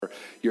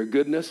your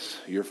goodness,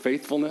 your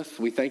faithfulness.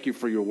 We thank you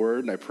for your word,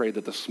 and I pray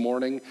that this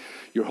morning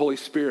your Holy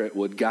Spirit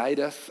would guide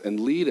us and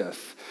lead us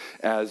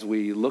as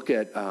we look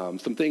at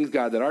some things,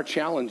 God, that are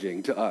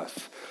challenging to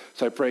us.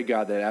 So I pray,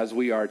 God, that as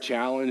we are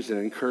challenged and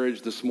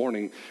encouraged this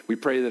morning, we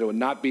pray that it would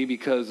not be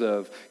because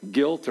of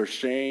guilt or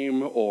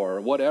shame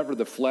or whatever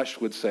the flesh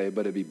would say,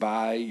 but it be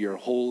by your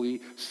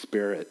Holy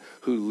Spirit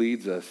who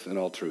leads us in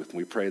all truth. And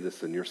we pray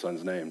this in your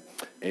Son's name.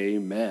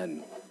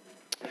 Amen.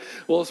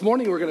 Well, this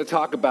morning we're going to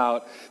talk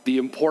about the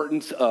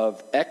importance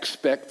of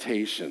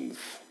expectations.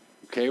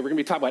 Okay, we're going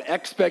to be talking about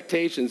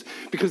expectations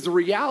because the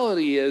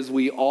reality is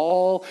we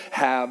all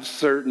have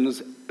certain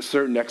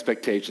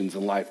expectations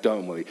in life,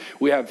 don't we?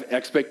 We have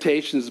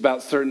expectations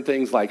about certain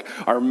things like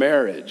our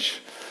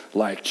marriage,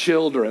 like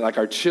children, like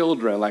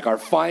our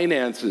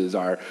finances,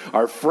 our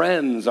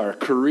friends, our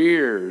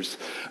careers,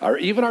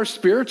 even our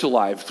spiritual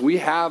lives. We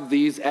have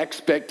these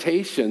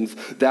expectations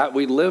that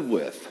we live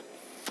with.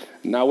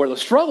 Now, where the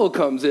struggle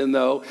comes in,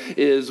 though,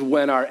 is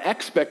when our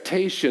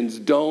expectations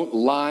don't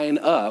line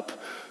up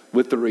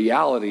with the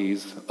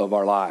realities of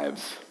our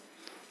lives.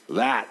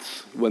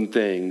 That's when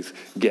things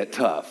get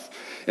tough.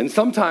 And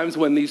sometimes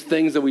when these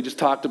things that we just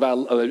talked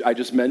about, I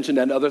just mentioned,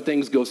 and other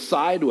things go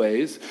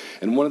sideways,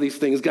 and one of these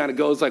things kind of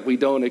goes like we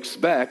don't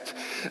expect,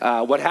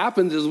 what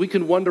happens is we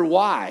can wonder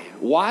why.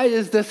 Why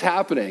is this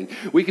happening?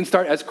 We can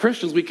start, as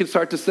Christians, we can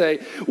start to say,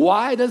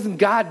 why doesn't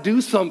God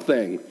do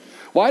something?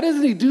 Why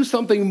doesn't he do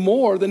something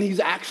more than he's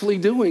actually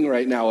doing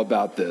right now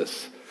about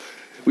this?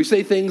 We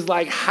say things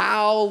like,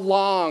 how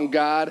long,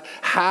 God?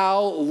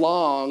 How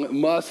long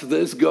must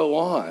this go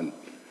on?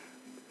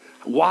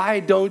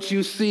 Why don't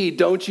you see?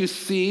 Don't you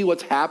see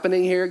what's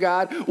happening here,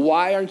 God?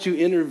 Why aren't you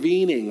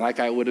intervening like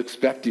I would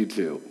expect you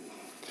to?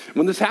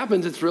 When this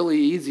happens, it's really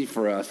easy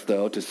for us,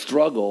 though, to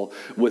struggle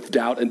with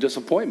doubt and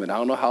disappointment. I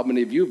don't know how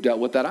many of you have dealt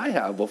with that. I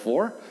have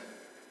before.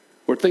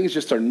 Where things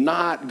just are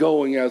not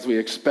going as we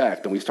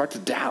expect, and we start to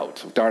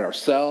doubt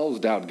ourselves,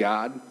 doubt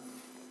God,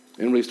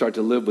 and we start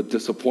to live with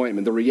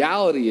disappointment. The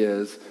reality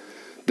is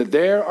that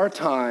there are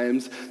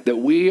times that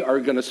we are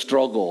going to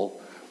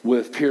struggle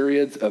with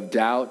periods of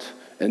doubt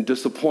and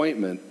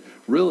disappointment,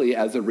 really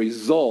as a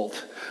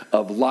result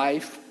of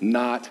life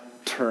not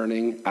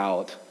turning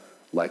out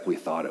like we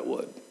thought it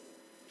would.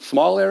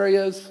 Small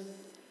areas,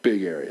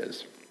 big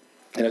areas.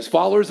 And as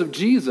followers of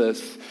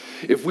Jesus,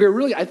 if we're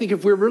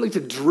really to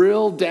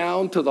drill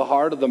down to the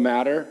heart of the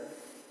matter,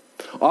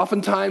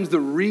 oftentimes the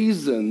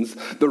reasons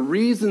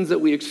that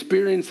we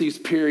experience these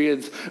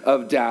periods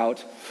of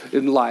doubt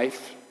in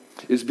life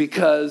is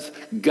because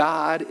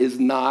God is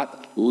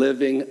not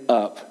living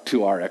up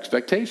to our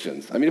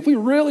expectations. I mean, if we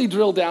really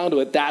drill down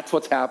to it, that's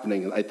what's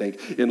happening, I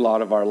think, in a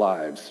lot of our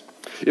lives.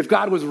 If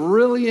God was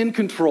really in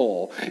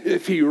control,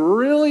 if he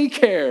really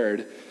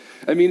cared,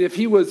 I mean, if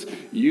he was,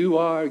 you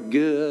are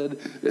good,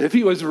 if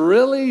he was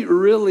really,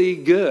 really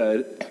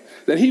good,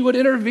 then he would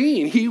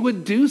intervene. He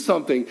would do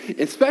something,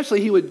 especially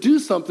he would do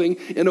something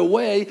in a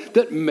way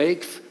that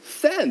makes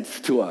sense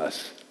to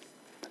us,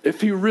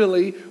 if he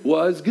really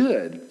was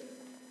good.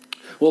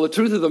 Well, the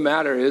truth of the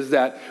matter is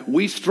that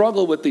we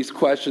struggle with these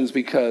questions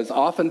because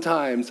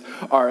oftentimes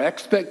our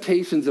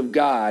expectations of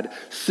God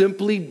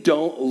simply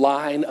don't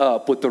line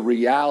up with the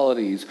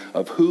realities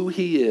of who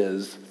he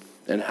is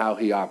and how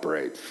he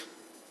operates.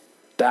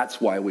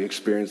 That's why we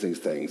experience these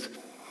things.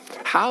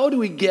 How do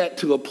we get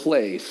to a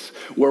place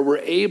where we're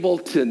able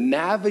to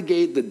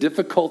navigate the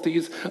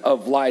difficulties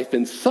of life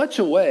in such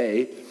a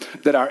way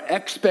that our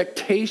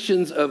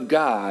expectations of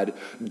God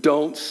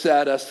don't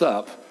set us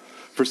up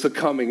for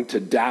succumbing to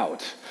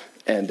doubt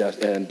and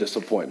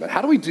disappointment?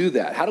 How do we do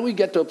that? How do we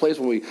get to a place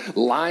where we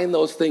line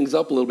those things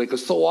up a little bit?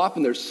 Because so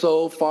often they're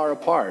so far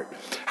apart.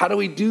 How do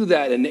we do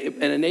that and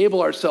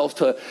enable ourselves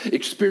to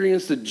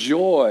experience the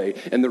joy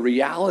and the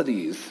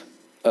realities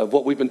of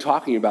what we've been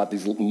talking about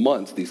these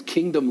months, these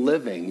kingdom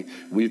living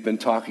we've been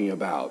talking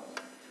about?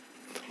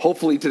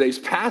 Hopefully today's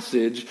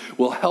passage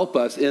will help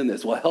us in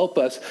this, will help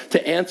us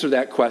to answer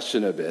that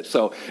question a bit.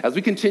 So as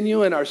we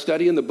continue in our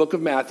study in the book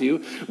of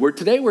Matthew,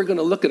 today we're going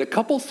to look at a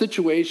couple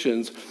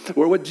situations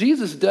where what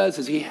Jesus does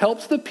is he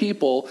helps the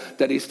people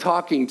that he's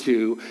talking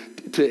to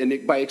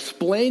by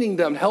explaining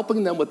them,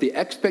 helping them with the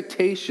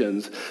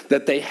expectations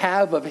that they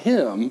have of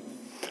him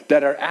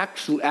that are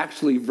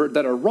actually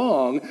that are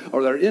wrong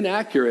or that are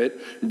inaccurate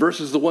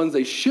versus the ones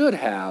they should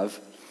have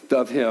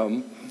of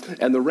him,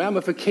 and the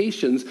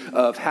ramifications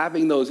of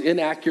having those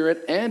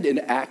inaccurate and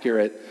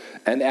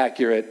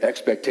accurate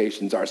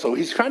expectations are. So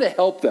he's trying to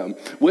help them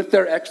with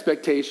their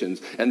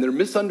expectations and their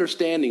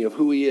misunderstanding of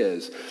who he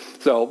is.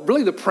 So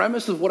really the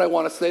premise of what I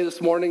want to say this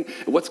morning,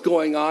 what's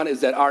going on, is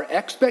that our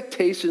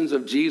expectations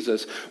of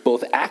Jesus,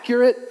 both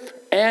accurate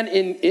and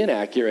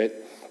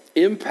inaccurate,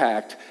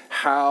 impact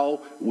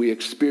how we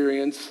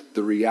experience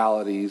the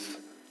realities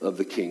of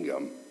the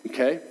kingdom.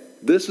 Okay?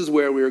 This is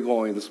where we are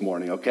going this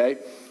morning, okay?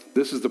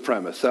 This is the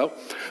premise. So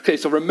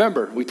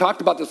remember, we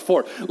talked about this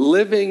before.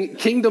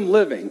 Kingdom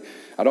living.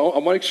 I want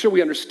to make sure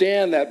we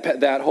understand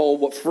that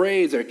whole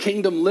phrase there,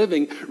 kingdom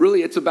living.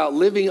 Really, it's about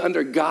living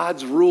under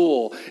God's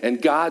rule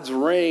and God's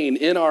reign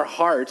in our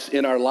hearts,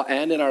 and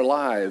in our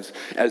lives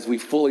as we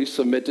fully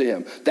submit to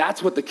Him.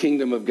 That's what the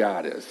kingdom of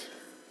God is.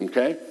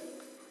 Okay,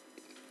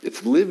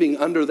 it's living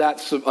under that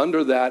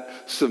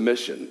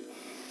submission.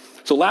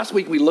 So last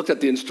week we looked at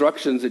the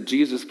instructions that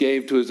Jesus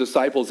gave to his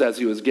disciples as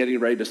he was getting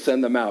ready to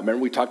send them out. Remember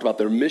we talked about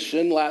their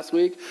mission last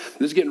week?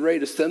 This is getting ready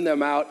to send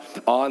them out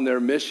on their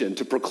mission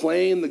to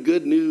proclaim the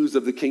good news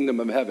of the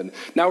kingdom of heaven.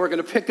 Now we're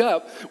going to pick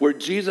up where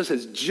Jesus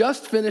has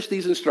just finished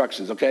these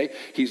instructions, okay?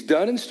 He's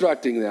done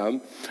instructing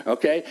them,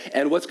 okay?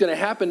 And what's going to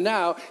happen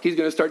now, he's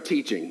going to start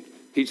teaching.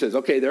 He says,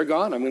 okay, they're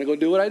gone. I'm going to go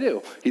do what I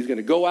do. He's going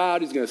to go out.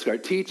 He's going to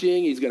start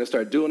teaching. He's going to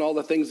start doing all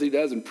the things he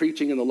does and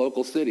preaching in the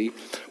local city.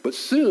 But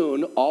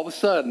soon, all of a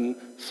sudden,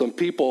 some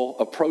people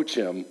approach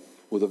him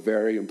with a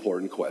very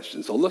important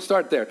question. So let's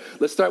start there.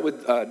 Let's start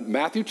with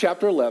Matthew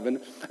chapter 11,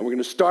 and we're going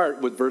to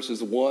start with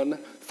verses 1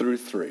 through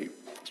 3.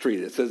 Let's read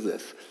it. It says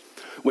this.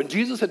 When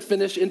Jesus had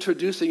finished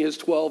instructing his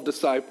 12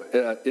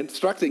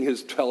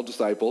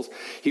 disciples,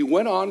 he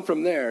went on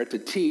from there to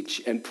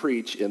teach and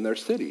preach in their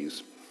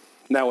cities.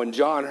 Now, when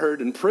John heard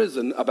in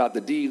prison about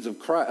the deeds of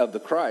the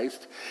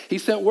Christ, he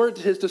sent word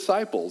to his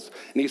disciples,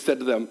 and he said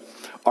to them,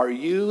 "Are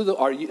you the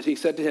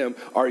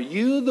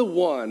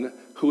one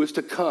who is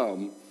to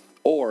come,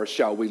 or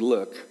shall we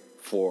look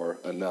for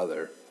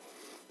another?"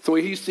 So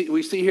we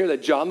see here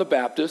that John the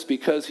Baptist,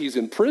 because he's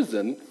in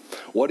prison,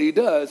 what he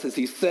does is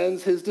he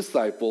sends his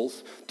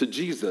disciples to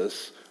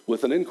Jesus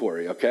with an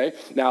inquiry, okay?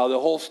 Now, the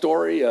whole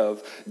story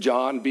of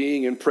John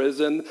being in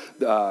prison,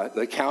 the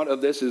account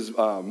of this is,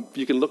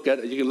 you can look at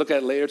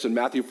it later. It's in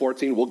Matthew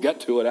 14. We'll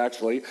get to it,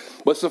 actually.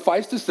 But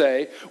suffice to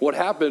say, what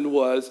happened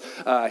was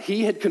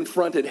he had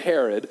confronted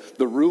Herod,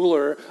 the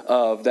ruler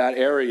of that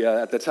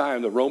area at the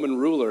time, the Roman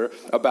ruler,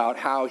 about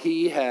how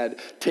he had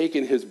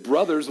taken his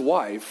brother's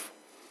wife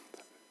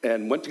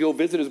and went to go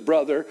visit his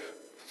brother,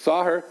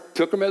 saw her,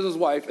 took him as his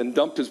wife, and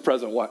dumped his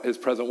present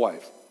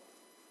wife.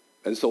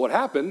 And so what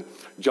happened,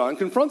 John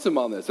confronts him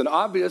on this. And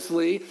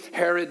obviously,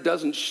 Herod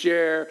doesn't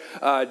share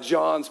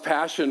John's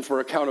passion for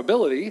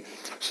accountability,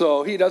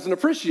 so he doesn't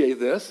appreciate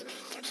this.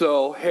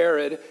 So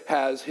Herod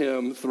has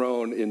him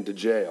thrown into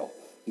jail.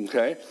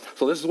 Okay?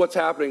 So this is what's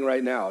happening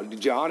right now.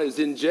 John is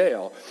in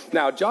jail.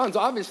 Now, John's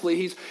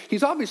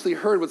he's obviously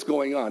heard what's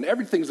going on.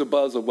 Everything's a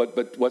buzz of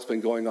what's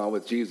been going on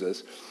with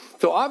Jesus.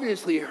 So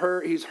obviously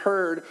he's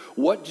heard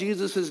what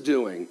Jesus is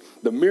doing,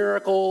 the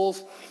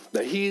miracles,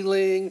 the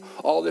healing,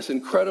 all this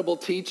incredible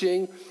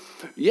teaching.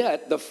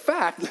 Yet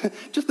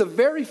just the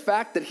very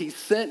fact that he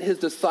sent his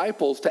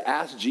disciples to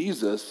ask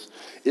Jesus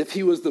if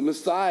he was the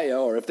Messiah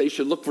or if they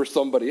should look for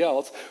somebody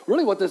else,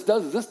 really what this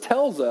does is this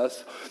tells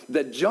us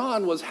that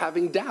John was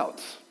having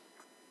doubts.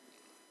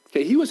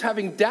 Okay, he was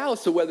having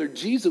doubts of whether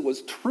Jesus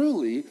was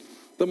truly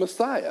the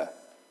Messiah.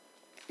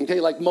 Okay,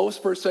 like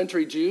most first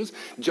century Jews,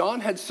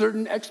 John had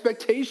certain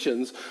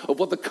expectations of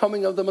what the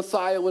coming of the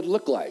Messiah would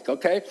look like,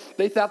 okay?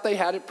 They thought they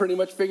had it pretty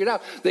much figured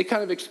out. They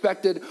kind of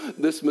expected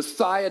this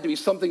Messiah to be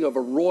something of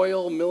a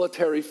royal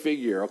military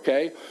figure,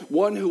 okay?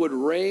 One who would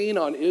reign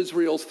on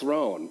Israel's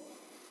throne.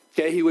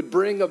 Okay, he would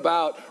bring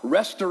about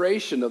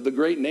restoration of the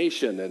great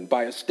nation and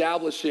by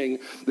establishing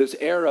this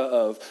era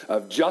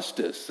of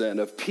justice and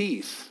of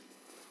peace.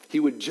 He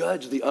would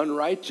judge the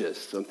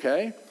unrighteous,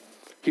 okay?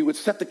 He would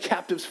set the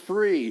captives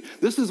free.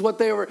 This is what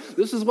they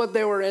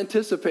were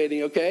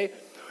anticipating, okay?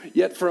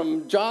 Yet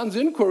from John's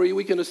inquiry,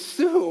 we can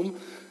assume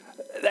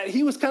that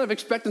he was kind of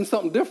expecting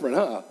something different,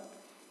 huh?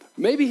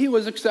 Maybe he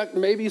was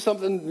expecting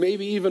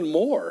maybe even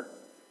more.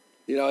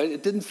 You know,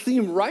 it didn't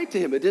seem right to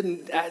him. It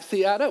didn't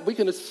add up. We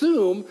can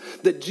assume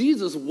that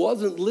Jesus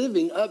wasn't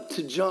living up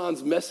to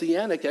John's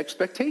messianic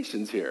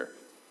expectations here,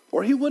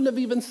 or he wouldn't have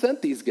even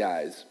sent these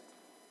guys.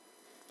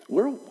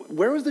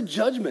 Where was the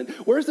judgment?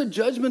 Where's the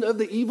judgment of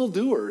the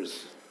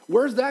evildoers?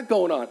 Where's that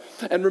going on?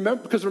 And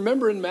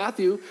remember in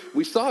Matthew,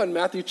 we saw in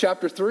Matthew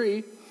chapter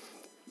 3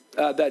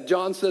 that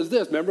John says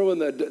this. Remember when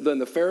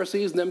the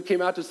Pharisees and them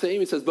came out to see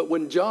him? He says, but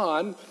when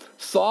John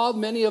saw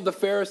many of the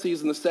Pharisees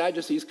and the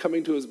Sadducees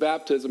coming to his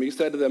baptism, he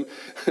said to them,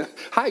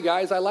 hi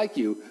guys, I like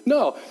you.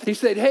 No, he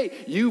said, hey,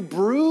 you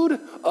brood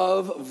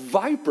of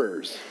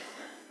vipers,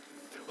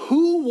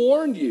 who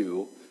warned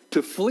you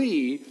to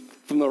flee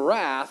from the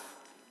wrath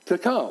to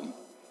come?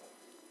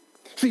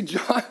 See,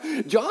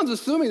 John's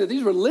assuming that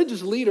these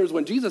religious leaders,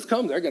 when Jesus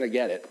comes, they're going to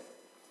get it.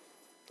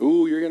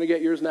 Ooh, you're going to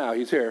get yours now.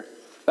 He's here.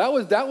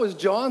 That was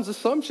John's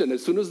assumption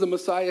as soon as the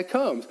Messiah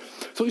comes.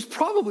 So he's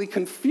probably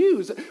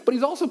confused, but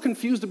he's also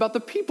confused about the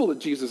people that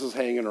Jesus is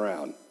hanging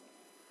around.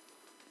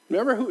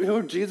 Remember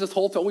who Jesus'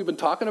 whole time we've been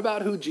talking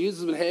about, who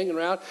Jesus has been hanging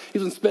around?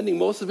 He's been spending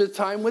most of his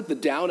time with the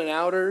down and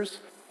outers,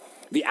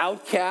 the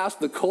outcasts,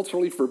 the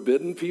culturally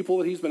forbidden people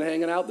that he's been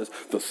hanging out,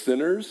 the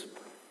sinners.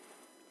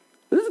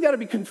 This has got to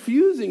be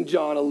confusing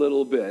John a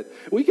little bit.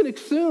 We can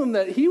assume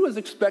that he was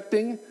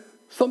expecting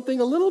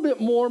something a little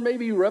bit more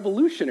maybe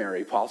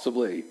revolutionary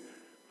possibly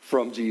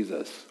from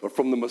Jesus or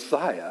from the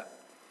Messiah.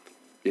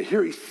 Yet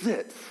here he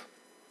sits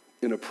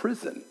in a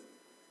prison,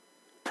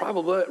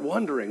 probably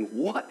wondering,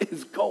 what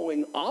is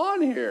going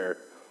on here?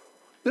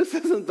 This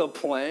isn't the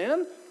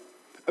plan.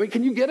 I mean,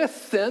 can you get a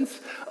sense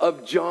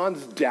of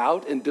John's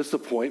doubt and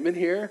disappointment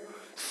here,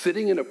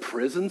 sitting in a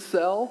prison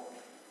cell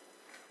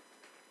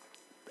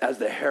as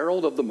the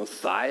herald of the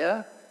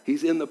Messiah?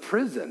 He's in the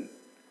prison.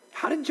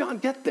 How did John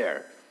get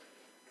there?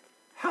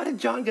 How did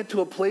John get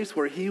to a place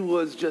where he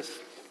was just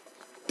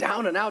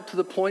down and out to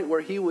the point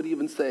where he would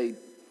even say,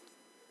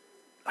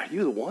 are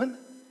you the one?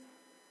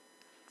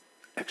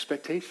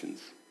 Expectations.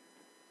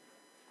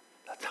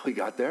 That's how he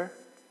got there.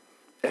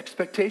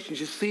 Expectations.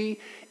 You see,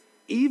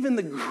 even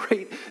the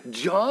great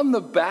John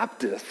the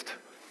Baptist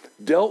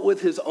dealt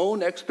with his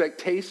own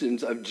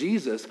expectations of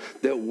Jesus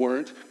that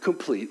weren't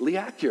completely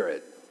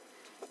accurate.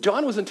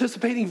 John was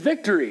anticipating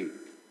victory,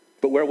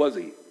 but where was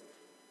he?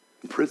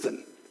 In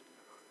prison.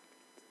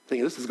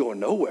 Thinking this is going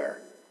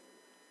nowhere.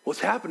 What's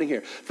happening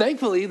here?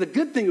 Thankfully, the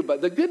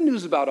good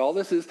news about all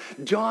this is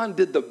John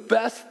did the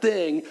best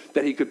thing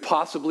that he could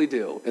possibly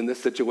do in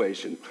this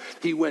situation.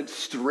 He went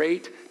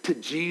straight to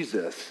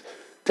Jesus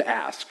to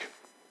ask.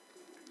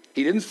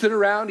 He didn't sit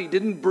around, he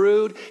didn't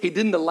brood, he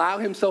didn't allow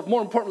himself,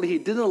 more importantly, he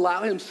didn't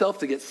allow himself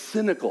to get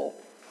cynical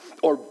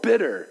or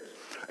bitter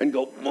and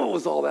go, what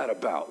was all that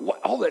about?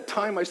 All that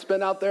time I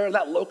spent out there,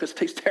 that locust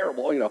tastes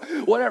terrible,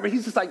 whatever.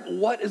 He's just like,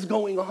 what is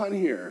going on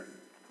here?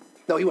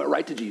 No, he went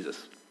right to Jesus.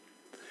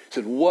 He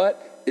said,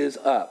 what is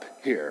up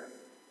here?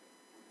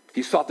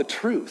 He sought the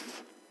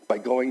truth by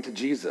going to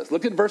Jesus.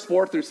 Look at verse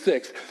 4 through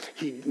 6.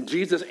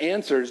 Jesus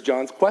answers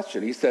John's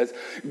question. He says,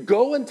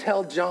 go and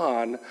tell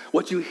John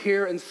what you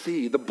hear and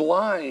see. The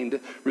blind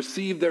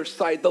receive their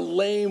sight. The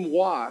lame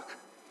walk.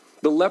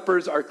 The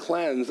lepers are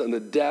cleansed and the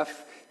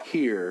deaf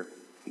hear.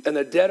 And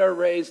the dead are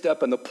raised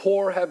up and the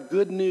poor have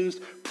good news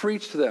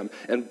preached to them.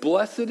 And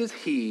blessed is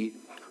he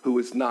who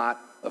is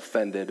not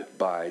offended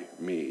by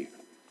me.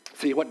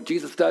 See what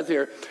Jesus does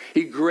here?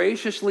 He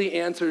graciously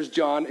answers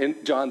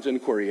John's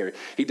inquiry here.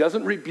 He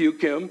doesn't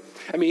rebuke him.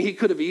 I mean, he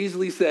could have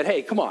easily said,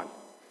 hey, come on,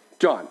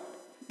 John,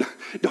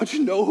 don't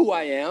you know who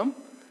I am?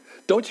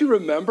 Don't you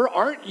remember?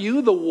 Aren't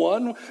you the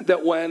one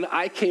that when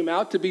I came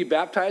out to be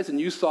baptized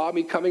and you saw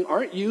me coming,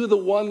 aren't you the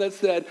one that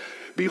said,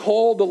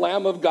 behold the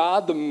Lamb of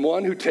God, the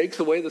one who takes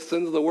away the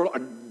sins of the world?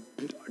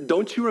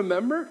 Don't you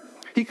remember?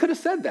 He could have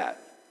said that,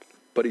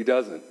 but he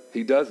doesn't.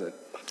 He doesn't.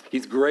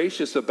 He's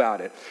gracious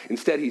about it.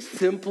 Instead, he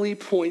simply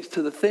points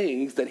to the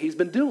things that he's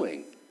been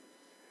doing.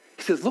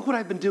 He says, look what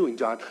I've been doing,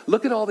 John.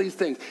 Look at all these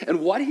things. And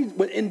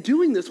in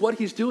doing this, what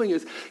he's doing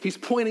is he's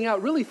pointing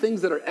out really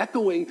things that are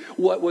echoing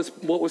what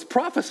was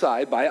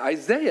prophesied by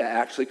Isaiah,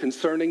 actually,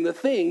 concerning the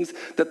things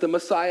that the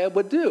Messiah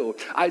would do.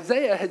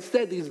 Isaiah had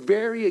said these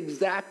very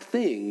exact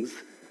things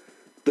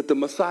that the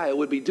Messiah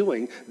would be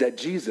doing that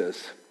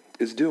Jesus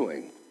is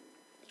doing.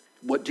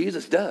 What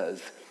Jesus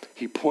does,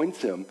 he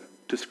points him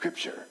to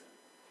Scripture.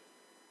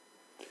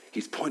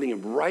 He's pointing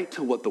him right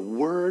to what the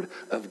Word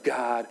of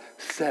God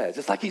says.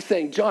 It's like he's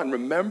saying, John,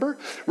 remember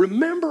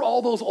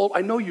all those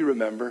I know you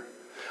remember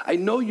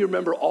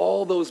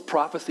all those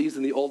prophecies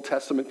in the Old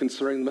Testament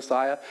concerning the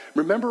Messiah.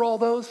 Remember all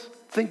those?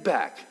 Think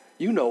back.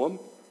 You know them.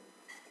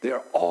 They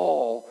are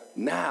all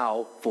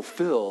now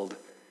fulfilled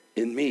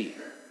in me.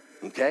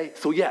 Okay?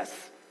 So yes,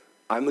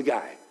 I'm the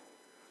guy.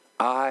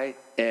 I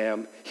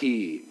am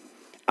he.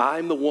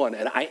 I'm the one,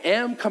 and I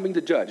am coming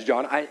to judge,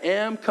 John. I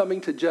am coming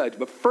to judge,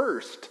 but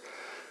first,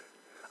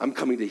 I'm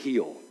coming to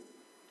heal,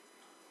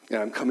 and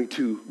I'm coming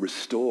to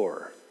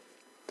restore.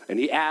 And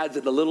he adds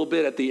it a little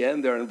bit at the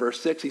end there in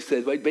verse 6. He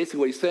says, basically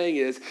what he's saying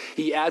is,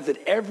 he adds that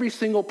every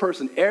single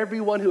person,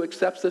 everyone who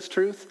accepts this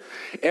truth,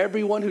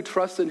 everyone who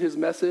trusts in his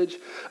message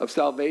of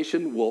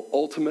salvation will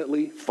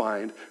ultimately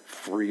find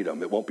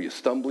freedom. It won't be a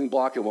stumbling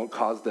block. It won't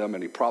cause them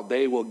any problem.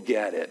 They will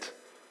get it.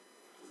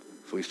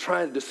 So he's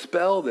trying to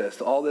dispel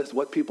all this,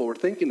 what people were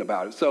thinking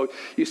about it. So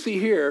you see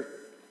here,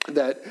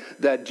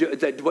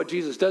 that what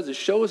Jesus does is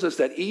shows us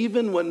that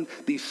even when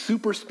these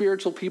super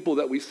spiritual people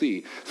that we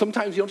see,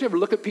 sometimes, don't you ever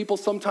look at people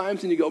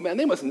sometimes and you go, man,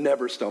 they must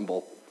never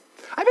stumble.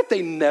 I bet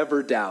they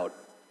never doubt.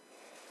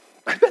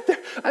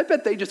 I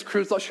bet they just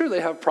cruise. Sure,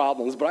 they have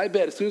problems, but I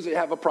bet as soon as they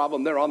have a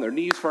problem, they're on their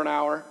knees for an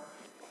hour,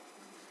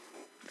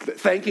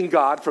 thanking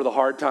God for the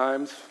hard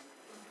times,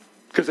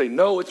 because they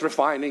know it's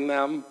refining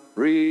them.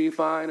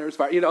 Refiners,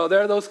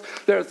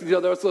 there's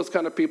those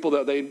kind of people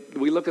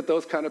we look at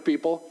those kind of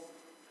people.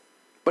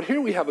 But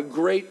here we have a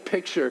great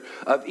picture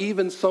of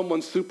even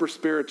someone super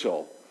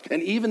spiritual.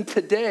 And even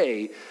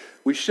today,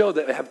 we show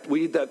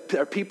that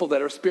our people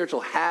that are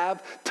spiritual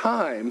have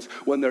times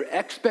when their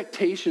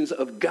expectations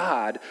of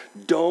God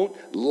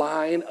don't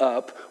line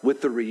up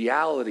with the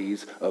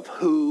realities of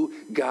who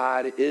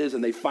God is,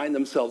 and they find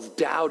themselves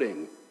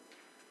doubting.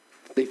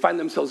 They find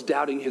themselves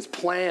doubting his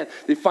plan.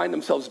 They find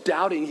themselves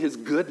doubting his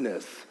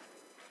goodness.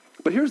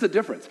 But here's the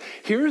difference.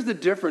 Here's the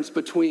difference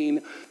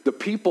between the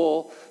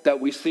people that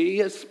we see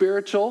as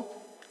spiritual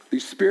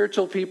These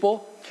spiritual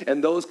people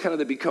and those kind of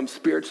that become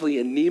spiritually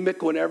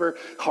anemic whenever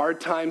hard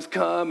times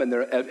come and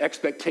their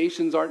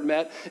expectations aren't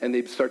met, and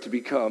they start to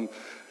become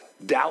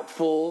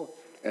doubtful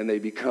and they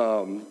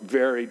become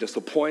very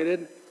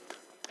disappointed.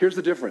 Here's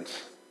the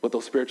difference, what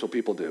those spiritual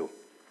people do.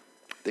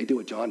 They do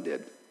what John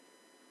did.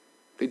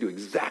 They do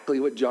exactly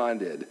what John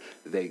did.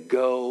 They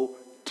go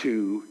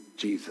to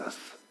Jesus.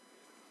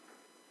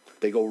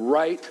 They go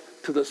right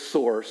to the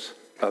source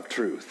of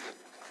truth.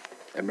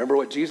 And remember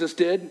what Jesus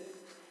did?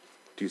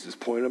 Jesus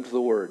pointed them to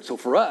the Word. So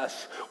for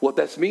us, what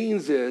this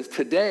means is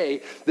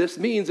today, this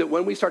means that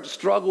when we start to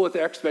struggle with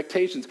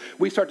expectations,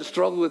 we start to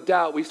struggle with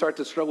doubt, we start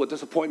to struggle with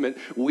disappointment,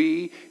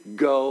 we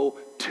go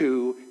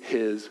to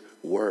His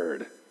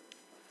Word.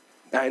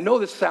 And I know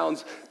that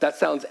sounds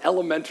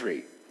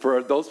elementary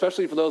for those,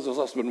 especially for those of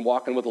us who have been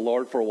walking with the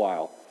Lord for a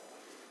while.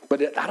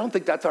 But I don't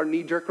think that's our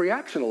knee-jerk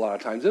reaction a lot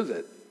of times, is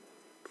it?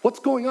 What's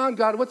going on,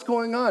 God? What's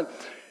going on?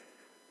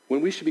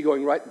 When we should be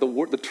going right,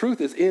 the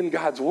truth is in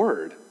God's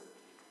Word.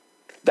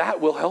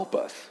 That will help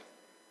us.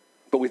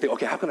 But we think,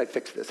 okay, how can I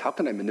fix this? How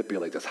can I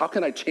manipulate this? How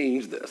can I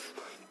change this?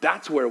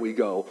 That's where we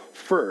go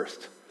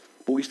first.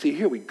 But we see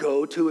here, we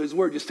go to His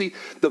Word. You see,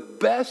 the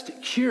best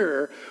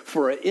cure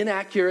for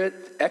inaccurate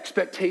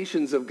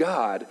expectations of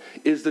God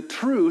is the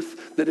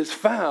truth that is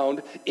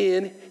found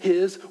in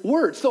His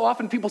Word. So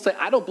often people say,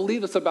 I don't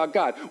believe this about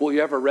God. Well,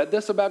 you ever read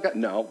this about God?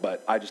 No,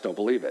 but I just don't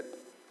believe it.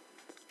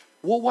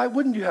 Well, why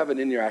wouldn't you have an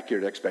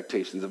inaccurate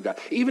expectations of God?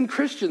 Even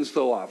Christians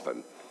so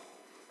often.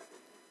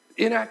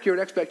 Inaccurate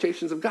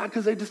expectations of God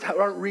because they just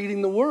aren't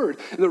reading the Word.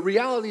 And the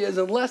reality is,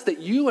 unless that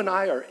you and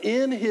I are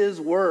in His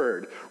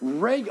Word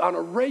on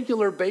a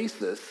regular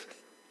basis,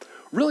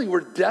 really we're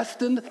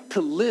destined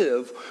to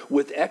live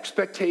with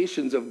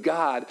expectations of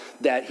God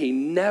that He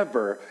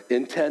never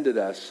intended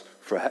us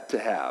to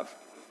have.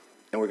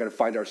 And we're going to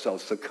find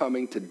ourselves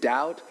succumbing to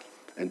doubt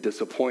and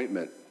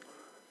disappointment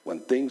when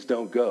things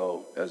don't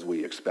go as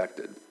we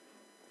expected.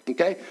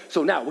 Okay?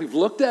 So now we've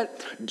looked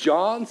at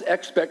John's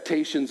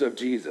expectations of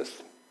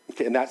Jesus.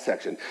 Okay, in that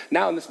section.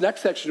 Now, in this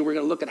next section, we're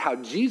going to look at how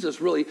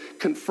Jesus really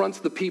confronts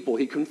the people.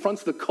 He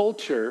confronts the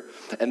culture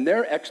and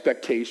their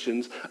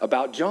expectations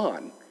about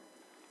John.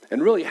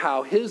 And really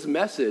how his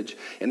message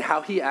and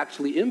how he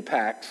actually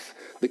impacts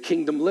the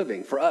kingdom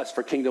living, for us,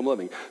 for kingdom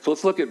living. So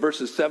let's look at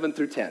verses 7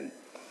 through 10.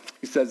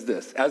 He says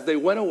this, as they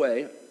went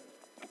away,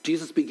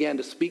 Jesus began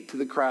to speak to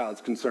the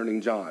crowds concerning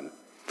John.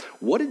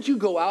 What did you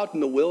go out in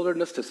the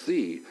wilderness to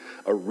see?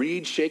 A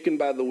reed shaken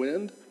by the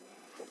wind?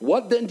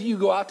 What then do you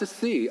go out to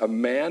see? A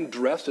man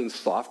dressed in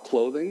soft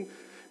clothing?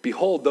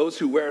 Behold, those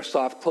who wear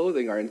soft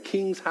clothing are in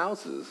kings'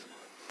 houses.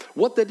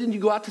 What then did you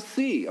go out to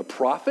see? A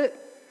prophet?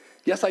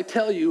 Yes, I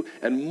tell you,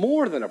 and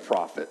more than a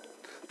prophet.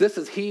 This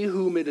is he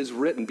whom it is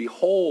written,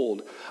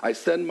 behold, I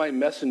send my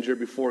messenger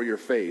before your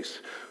face,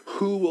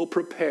 who will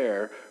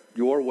prepare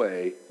your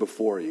way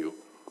before you.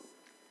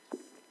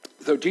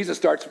 So Jesus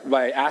starts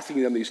by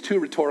asking them these two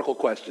rhetorical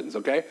questions,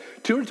 okay?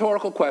 Two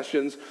rhetorical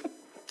questions.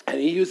 And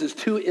he uses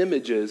two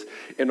images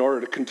in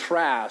order to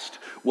contrast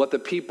what the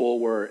people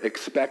were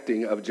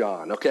expecting of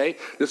John, okay?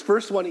 This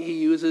first one he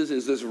uses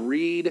is this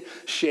reed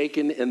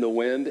shaken in the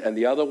wind, and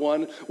the other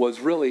one was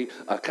really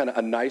a kind of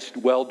a nice,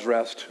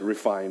 well-dressed,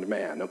 refined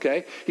man,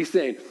 okay? He's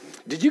saying,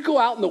 did you go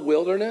out in the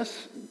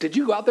wilderness? Did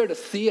you go out there to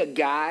see a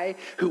guy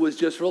who was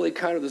just really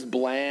kind of this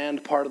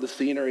bland part of the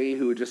scenery,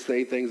 who would just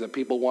say things that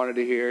people wanted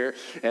to hear,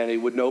 and it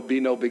would be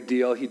no big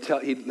deal? He'd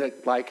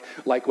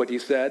like what he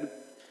said?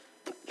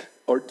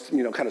 Or,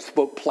 kind of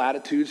spoke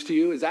platitudes to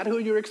you? Is that who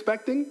you're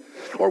expecting?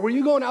 Or were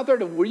you going out there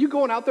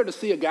to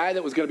see a guy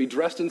that was going to be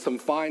dressed in some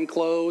fine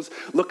clothes,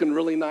 looking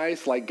really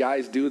nice, like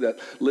guys do that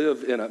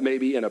live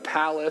maybe in a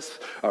palace,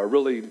 a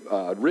really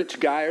rich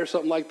guy or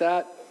something like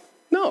that?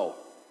 No.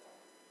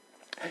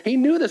 He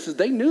knew this.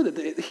 He knew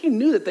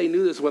that they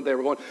knew this when they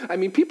were going. I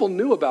mean, people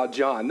knew about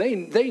John. They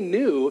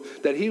knew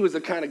that he was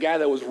the kind of guy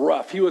that was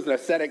rough. He was an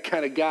ascetic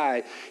kind of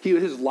guy.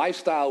 His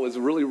lifestyle was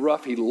really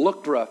rough. He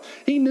looked rough.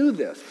 He knew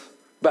this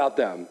about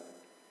them.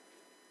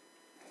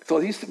 So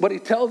what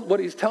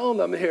he's telling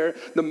them here,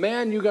 the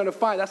man you're going to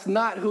find, that's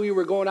not who you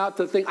were going out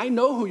to think. I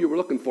know who you were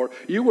looking for.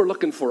 You were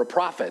looking for a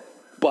prophet.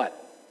 But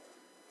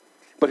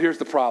here's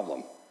the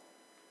problem.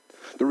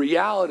 The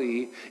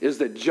reality is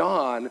that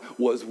John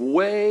was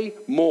way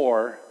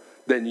more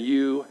than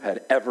you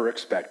had ever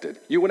expected.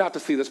 You went out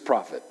to see this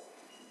prophet.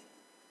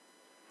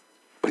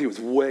 But he was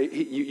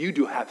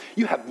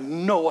you have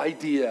no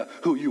idea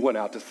who you went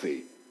out to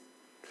see.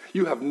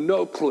 You have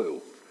no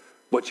clue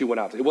what you went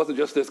out to. It wasn't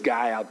just this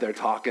guy out there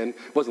talking.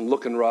 It wasn't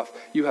looking rough.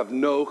 You have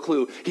no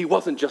clue. He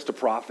wasn't just a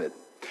prophet.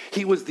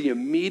 He was the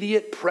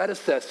immediate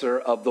predecessor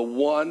of the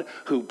one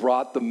who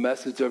brought the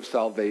message of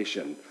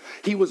salvation.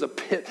 He was a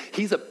pivotal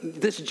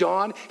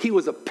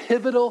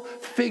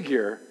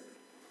figure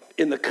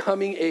in the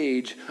coming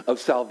age of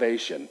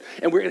salvation.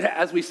 And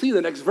as we see in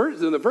the next verse,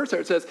 in the verse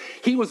there, it says,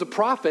 he was a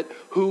prophet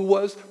who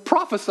was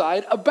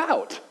prophesied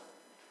about.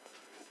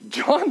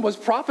 John was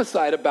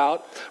prophesied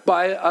about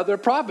by other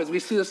prophets. We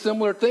see a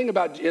similar thing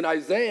about in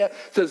Isaiah.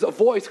 It says, a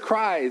voice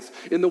cries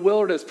in the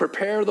wilderness,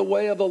 prepare the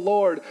way of the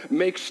Lord,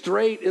 make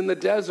straight in the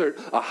desert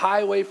a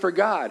highway for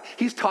God.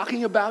 He's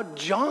talking about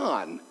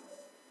John.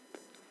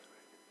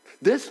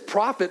 This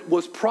prophet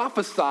was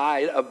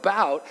prophesied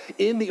about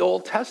in the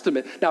Old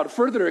Testament. Now, to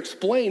further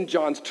explain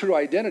John's true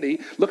identity,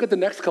 look at the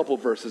next couple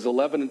of verses,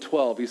 11 and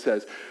 12. He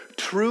says,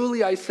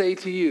 truly I say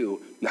to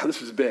you, now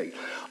this is big,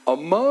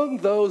 among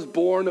those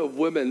born of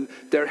women,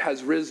 there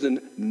has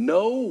risen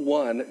no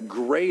one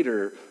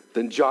greater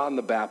than John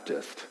the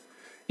Baptist.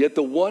 Yet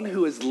the one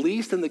who is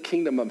least in the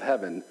kingdom of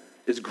heaven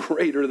is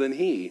greater than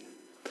he.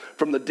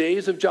 From the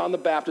days of John the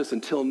Baptist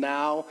until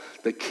now,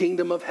 the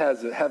kingdom of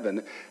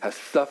heaven has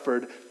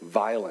suffered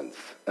violence,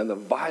 and the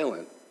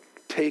violent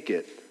take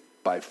it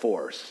by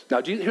force. Now,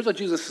 here's what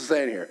Jesus is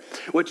saying here.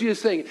 What Jesus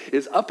is saying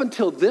is up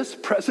until this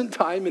present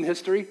time in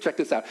history, check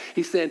this out.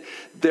 He's saying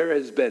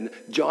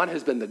John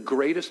has been the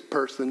greatest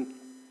person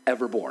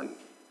ever born.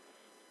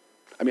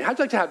 I mean, how'd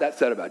you like to have that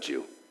said about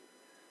you?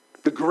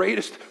 The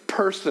greatest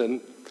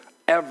person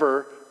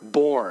ever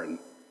born.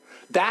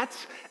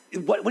 That's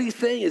what he's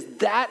saying is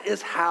that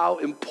is how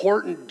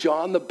important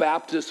John the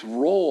Baptist's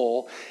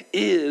role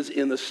is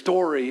in the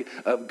story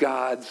of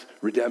God's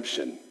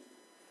redemption.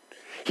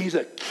 He's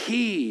a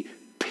key,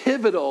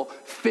 pivotal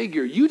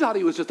figure. You thought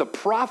he was just a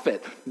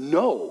prophet.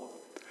 No,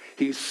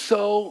 he's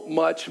so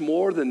much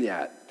more than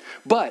that.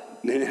 But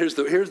here's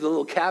the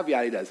little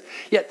caveat he does.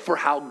 Yet for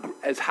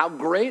how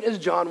great as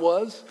John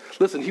was,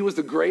 listen, he was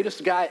the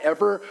greatest guy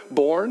ever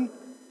born.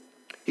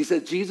 He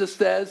says, Jesus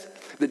says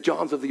that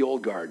John's of the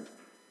old guard.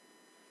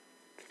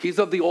 He's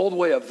of the old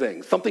way of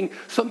things.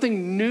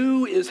 Something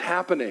new is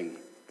happening,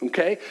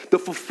 okay? The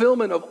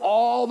fulfillment of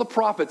all the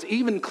prophets,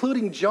 even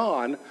including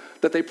John,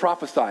 that they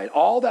prophesied.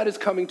 All that is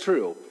coming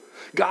true.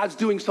 God's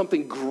doing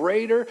something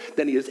greater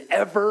than he has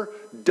ever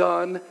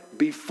done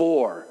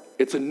before.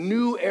 It's a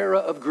new era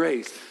of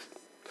grace,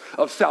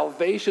 of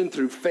salvation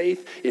through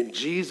faith in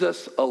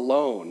Jesus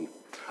alone.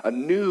 A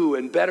new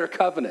and better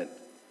covenant.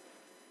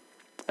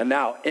 And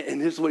now, and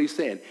here's what he's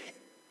saying.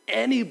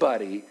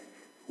 Anybody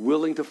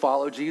willing to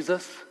follow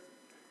Jesus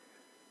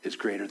is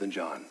greater than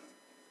John.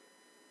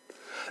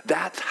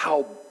 That's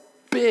how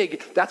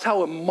big, that's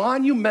how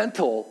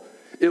monumental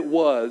it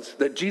was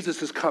that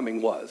Jesus'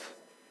 coming was.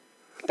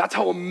 That's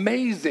how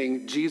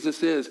amazing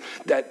Jesus is,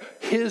 that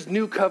his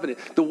new covenant,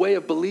 the way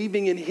of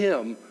believing in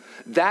him,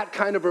 that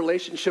kind of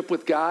relationship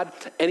with God,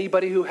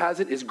 anybody who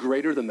has it is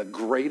greater than the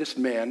greatest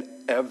man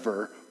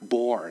ever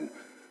born.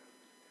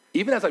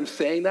 Even as I'm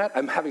saying that,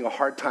 I'm having a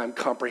hard time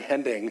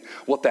comprehending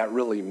what that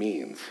really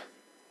means.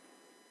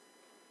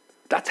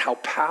 That's how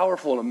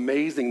powerful and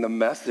amazing the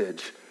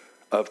message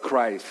of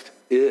Christ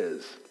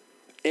is.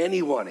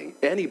 Anybody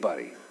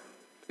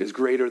is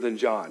greater than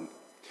John.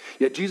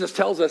 Yet Jesus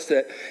tells us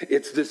that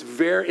it's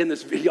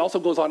he also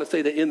goes on to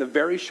say that in the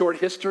very short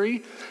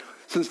history,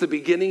 since the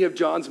beginning of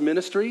John's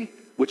ministry,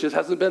 which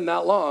hasn't been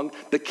that long,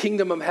 the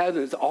kingdom of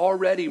heaven is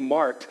already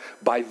marked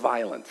by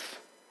violence.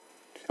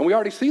 And we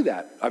already see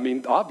that. I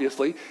mean,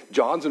 obviously,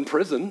 John's in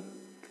prison.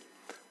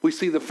 We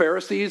see the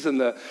Pharisees and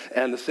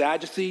the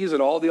Sadducees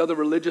and all the other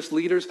religious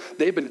leaders,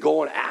 they've been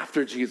going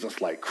after Jesus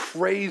like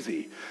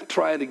crazy,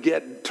 trying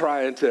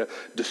to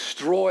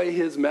destroy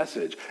his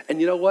message.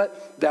 And you know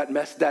what? That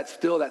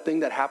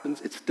thing that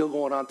happens, it's still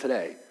going on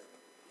today.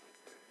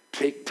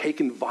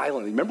 Taken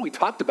violently. Remember we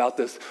talked about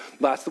this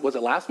last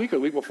week or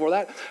the week before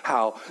that?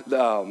 How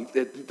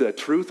the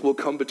truth will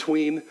come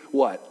between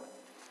what?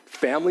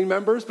 Family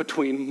members,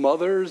 between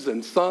mothers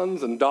and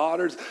sons and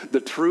daughters.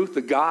 The truth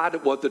of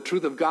God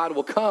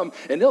will come,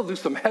 and they'll do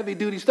some heavy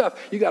duty stuff.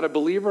 You got a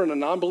believer and a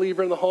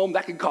non-believer in the home,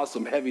 that can cause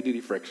some heavy duty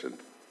friction.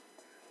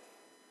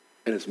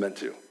 And it's meant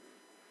to.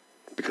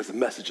 Because the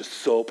message is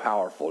so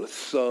powerful. It's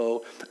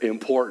so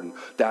important.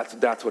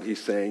 That's what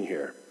he's saying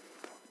here.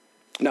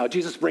 Now,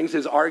 Jesus brings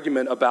his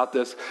argument about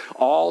this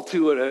all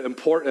to an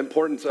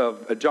importance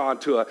of John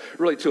to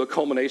a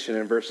culmination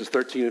in verses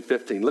 13 and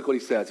 15. Look what he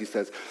says. He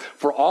says,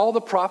 for all the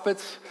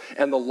prophets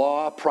and the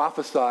law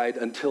prophesied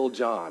until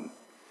John.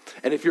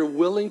 And if you're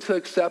willing to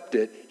accept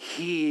it,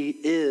 he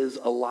is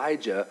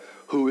Elijah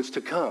who is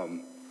to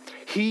come.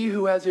 He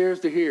who has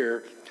ears to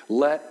hear,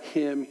 let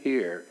him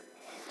hear.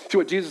 See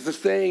what Jesus is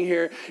saying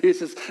here? He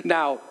says,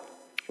 now,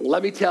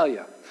 let me tell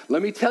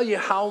you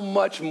how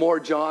much more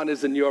John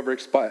is than you ever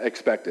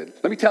expected.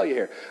 Let me tell you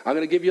here. I'm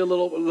going to give you a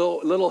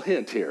little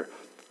hint here.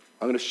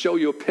 I'm going to show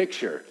you a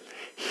picture.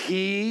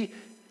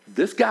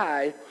 This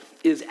guy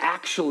is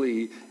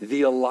actually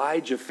the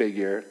Elijah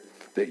figure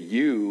that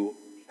you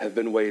have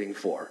been waiting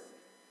for.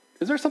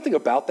 Is there something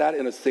about that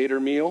in a Seder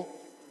meal?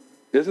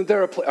 Isn't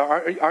there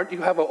aren't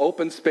you have an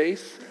open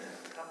space?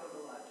 Cup of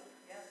Elijah.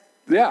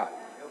 Yeah.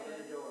 Open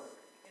the door.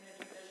 In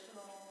a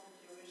traditional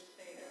Jewish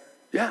Seder.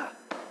 Yeah.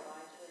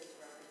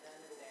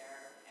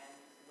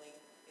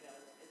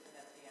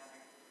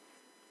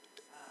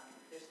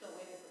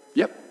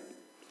 Yep.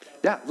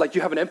 Yeah, like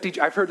you have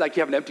I've heard like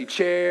you have an empty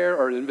chair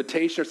or an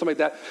invitation or something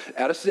like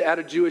that at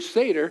a Jewish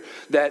Seder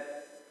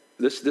that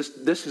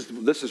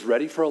This is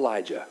ready for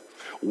Elijah.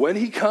 When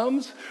he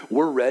comes,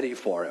 we're ready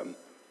for him.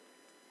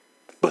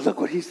 But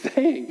look what he's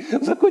saying.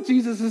 Look what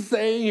Jesus is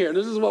saying here.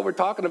 This is what we're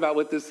talking about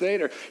with this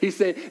Seder. He's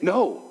saying,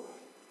 no,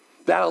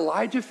 that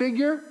Elijah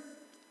figure,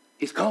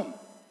 he's come.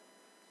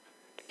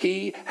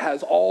 He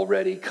has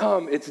already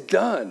come. It's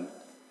done.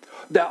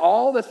 That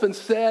all that's been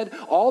said,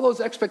 all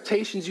those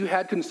expectations you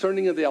had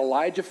concerning the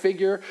Elijah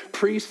figure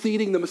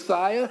preceding the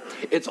Messiah,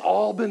 it's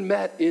all been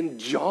met in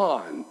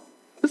John.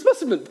 These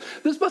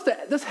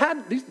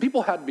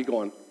people had to be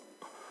going,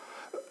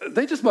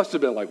 they just must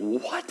have been like,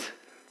 what?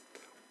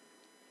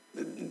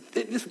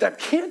 That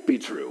can't be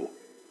true.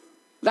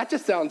 That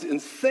just sounds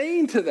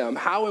insane to them,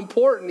 how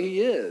important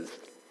he is.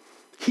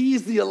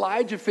 He's the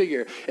Elijah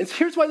figure. And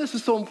here's why this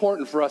is so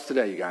important for us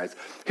today, you guys.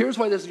 Here's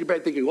why you're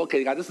thinking,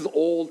 okay, God, this is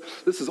old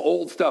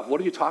stuff. What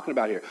are you talking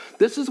about here?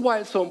 This is why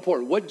it's so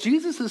important. What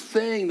Jesus is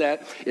saying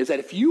is that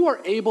if you are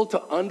able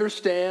to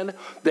understand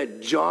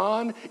that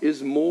John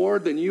is more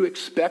than you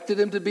expected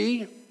him to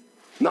be,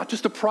 not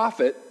just a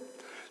prophet,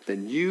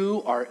 then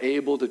you are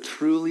able to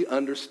truly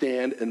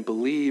understand and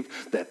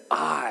believe that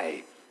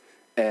I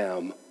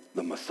am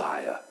the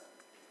Messiah.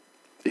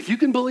 If you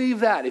can believe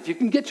that, if you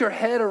can get your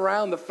head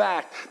around the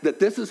fact that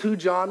this is who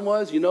John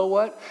was, you know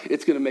what?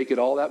 It's going to make it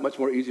all that much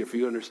more easier for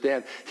you to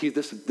understand. You're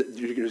going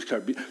to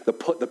start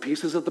the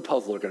pieces of the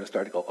puzzle are going to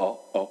start to go,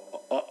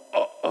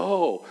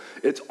 oh.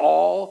 It's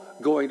all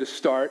going to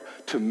start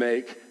to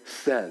make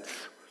sense.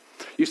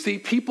 You see,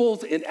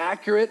 people's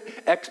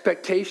inaccurate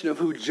expectation of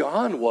who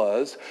John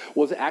was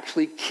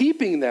actually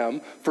keeping them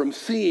from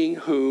seeing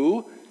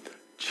who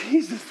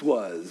Jesus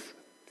was.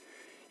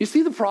 You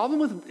see the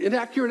problem with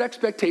inaccurate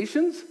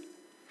expectations?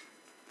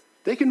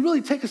 They can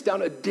really take us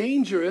down a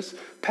dangerous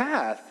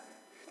path.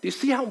 Do you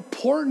see how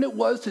important it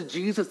was to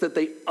Jesus that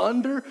they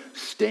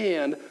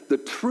understand the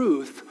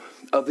truth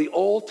of the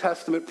Old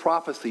Testament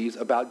prophecies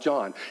about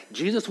John?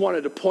 Jesus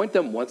wanted to point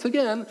them once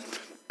again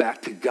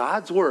back to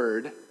God's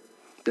word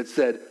that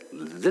said,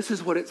 this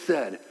is what it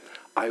said.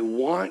 I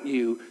want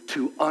you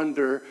to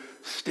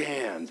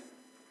understand.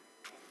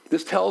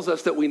 This tells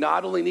us that we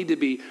not only need to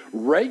be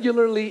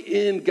regularly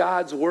in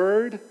God's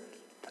word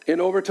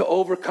in order to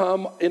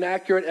overcome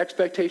inaccurate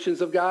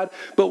expectations of God,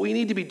 but we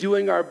need to be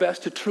doing our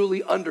best to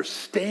truly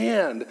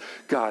understand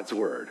God's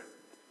word,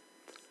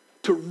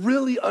 to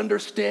really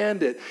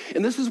understand it.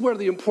 And this is where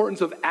the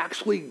importance of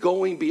actually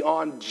going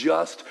beyond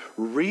just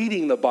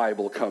reading the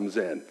Bible comes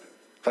in.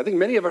 I think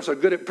many of us are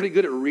pretty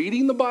good at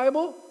reading the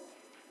Bible,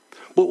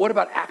 but what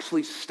about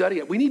actually studying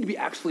it? We need to be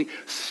actually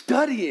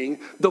studying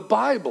the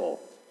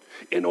Bible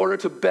in order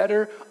to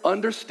better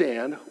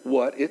understand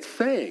what it's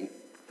saying.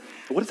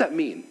 What does that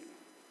mean?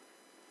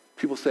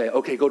 People say,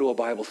 okay, go to a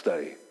Bible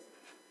study.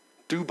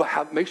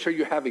 Make sure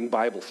you're having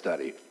Bible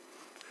study.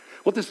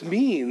 What this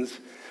means,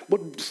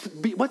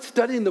 what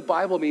studying the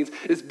Bible means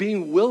is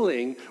being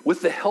willing,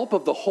 with the help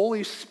of the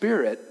Holy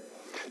Spirit,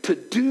 to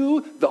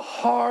do the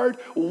hard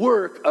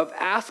work of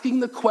asking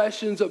the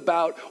questions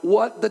about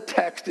what the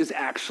text is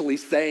actually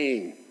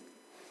saying.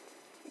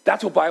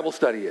 That's what Bible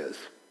study is.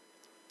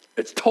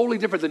 It's totally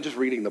different than just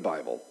reading the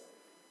Bible.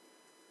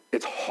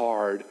 It's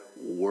hard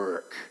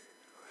work.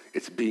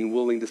 It's being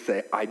willing to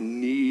say, I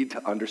need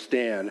to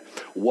understand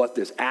what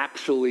this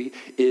actually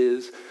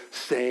is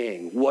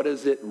saying. What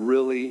does it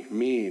really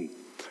mean?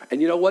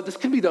 And you know what? This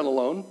can be done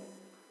alone.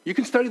 You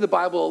can study the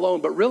Bible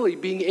alone, but really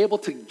being able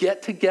to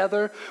get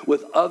together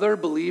with other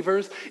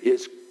believers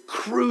is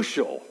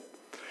crucial.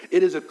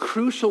 It is a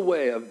crucial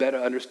way of better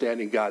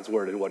understanding God's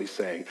word and what he's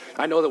saying.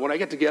 I know that when I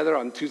get together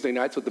on Tuesday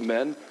nights with the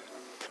men,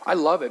 I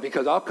love it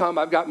because I've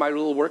got my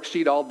little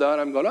worksheet all done.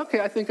 I'm going, okay,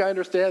 I think I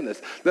understand this.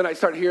 Then I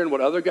start hearing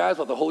what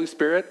the Holy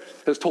Spirit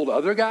has told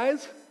other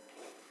guys.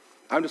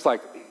 I'm just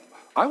like,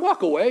 I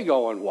walk away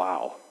going,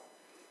 wow.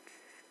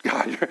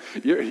 God,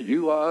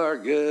 you are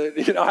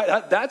good. You know,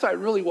 I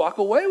really walk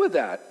away with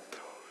that.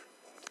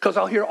 Because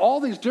I'll hear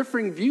all these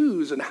differing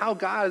views and how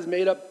God has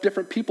made up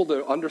different people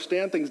to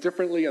understand things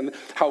differently and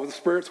how the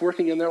Spirit's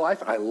working in their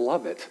life. I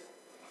love it.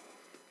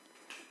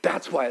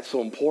 That's why it's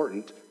so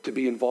important to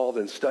be involved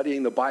in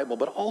studying the Bible,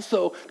 but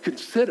also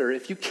consider,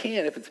 if you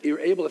can, if you're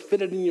able to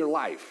fit it in your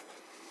life,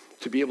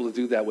 to be able to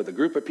do that with a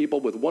group of people,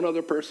 with one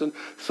other person,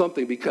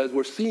 something, because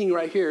we're seeing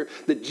right here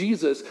that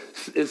Jesus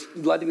is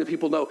letting the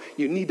people know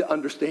you need to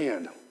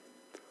understand.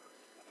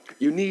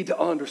 You need to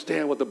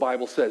understand what the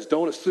Bible says.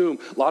 Don't assume.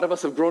 A lot of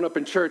us have grown up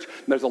in church,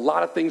 and there's a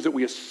lot of things that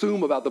we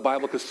assume about the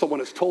Bible because someone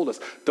has told us.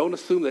 Don't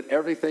assume that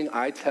everything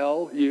I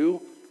tell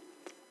you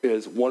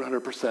is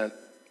 100%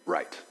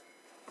 right.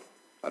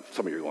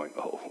 Some of you are going,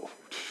 oh,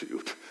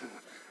 shoot.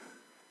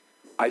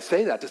 I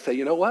say that to say,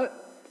 you know what?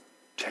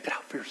 Check it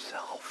out for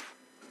yourself.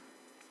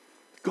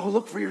 Go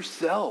look for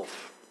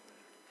yourself.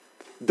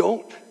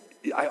 When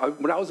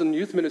I was in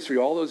youth ministry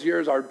all those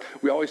years,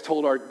 we always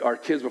told our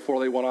kids before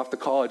they went off to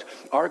college,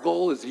 our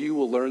goal is you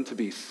will learn to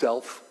be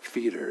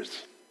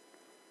self-feeders.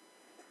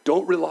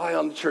 Don't rely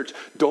on the church.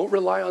 Don't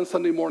rely on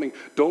Sunday morning.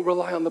 Don't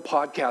rely on the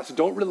podcast.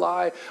 Don't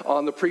rely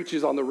on the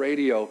preachers on the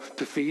radio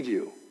to feed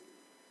you.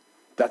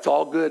 That's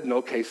all good and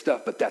okay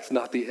stuff, but that's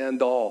not the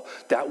end all.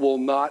 That will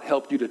not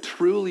help you to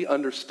truly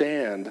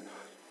understand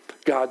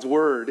God's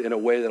word in a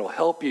way that'll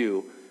help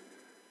you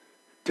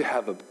to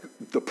have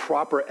the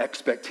proper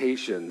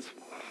expectations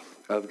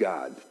of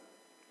God.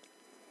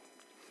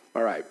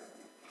 All right.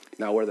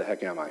 Now, where the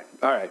heck am I?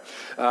 All right.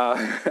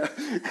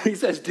 He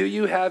says, do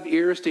you have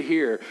ears to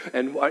hear?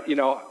 And,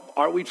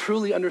 are we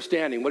truly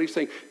understanding? What he's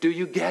saying, do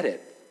you get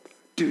it?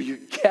 Do you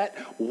get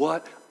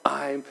what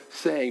I'm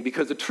saying?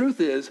 Because the truth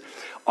is,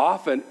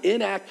 often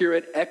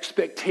inaccurate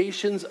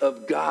expectations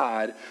of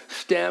God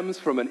stems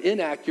from an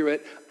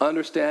inaccurate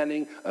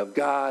understanding of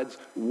God's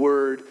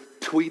word.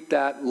 Tweet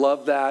that,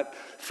 love that,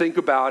 think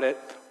about it.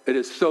 It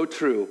is so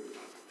true.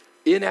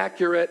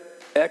 Inaccurate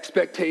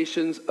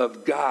expectations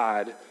of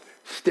God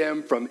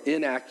stem from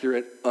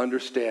inaccurate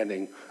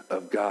understanding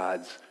of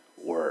God's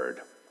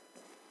word.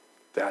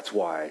 That's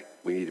why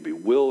we need to be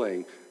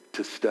willing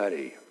to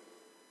study.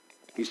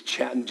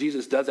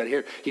 Jesus does that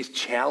here. He's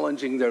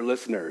challenging his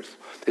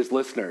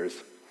listeners,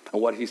 on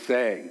what he's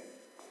saying.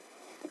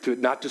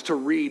 Not just to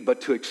read,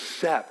 but to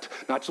accept.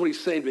 Not just what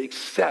he's saying, but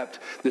accept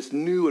this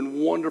new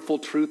and wonderful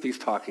truth he's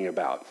talking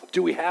about.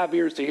 Do we have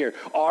ears to hear?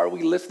 Are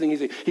we listening?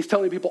 He's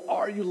telling people,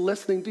 are you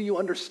listening? Do you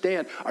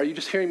understand? Are you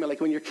just hearing me like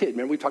when you're a kid?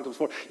 Remember we talked about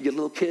this before? You get a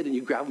little kid and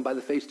you grab them by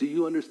the face. Do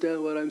you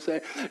understand what I'm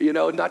saying?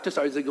 Not just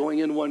is it going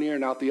in one ear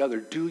and out the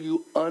other. Do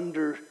you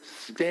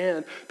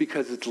understand?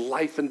 Because it's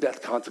life and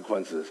death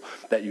consequences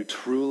that you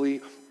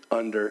truly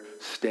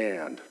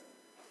understand.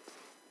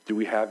 Do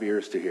we have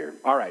ears to hear?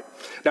 All right.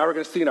 Now we're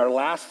going to see in our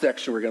last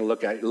section, we're going to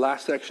look at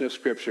last section of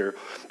Scripture,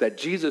 that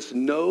Jesus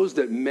knows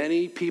that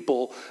many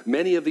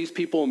of these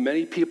people in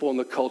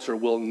the culture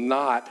will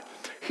not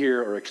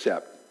hear or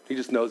accept. He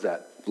just knows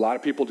that. A lot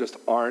of people just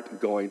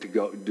aren't going to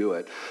go do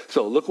it.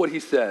 So look what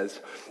he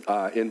says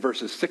in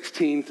verses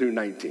 16 through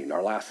 19,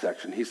 our last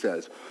section. He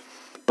says,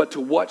 "But to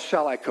what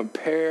shall I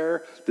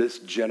compare this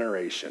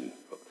generation?"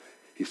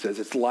 He says,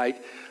 it's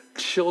like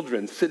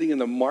children sitting in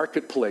the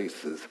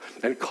marketplaces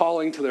and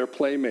calling to their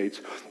playmates.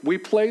 "We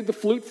played the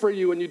flute for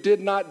you and you did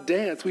not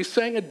dance. We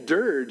sang a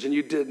dirge and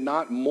you did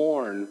not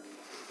mourn.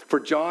 For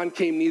John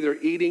came neither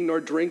eating nor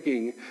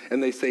drinking,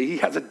 and they say he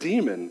has a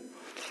demon.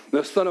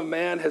 The Son of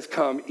Man has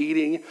come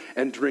eating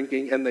and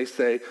drinking, and they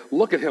say,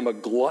 look at him, a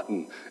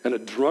glutton and a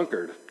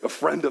drunkard, a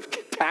friend of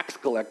tax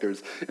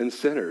collectors and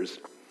sinners.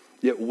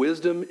 Yet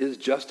wisdom is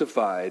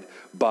justified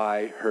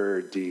by her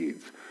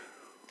deeds."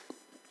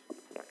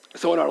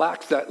 So in our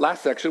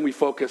last section, we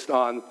focused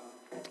on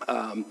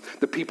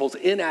the people's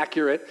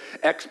inaccurate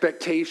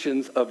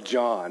expectations of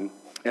John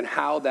and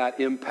how that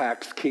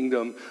impacts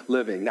kingdom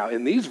living. Now,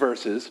 in these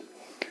verses,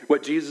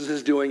 what Jesus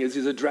is doing is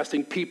he's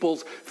addressing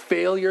people's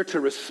failure to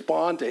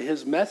respond to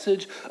his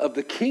message of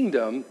the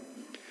kingdom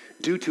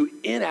due to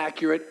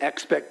inaccurate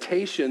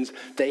expectations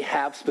they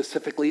have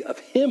specifically of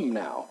him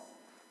now.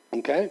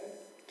 Okay?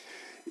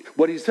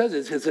 What he says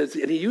is,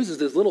 and he uses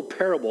this little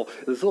parable,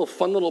 this little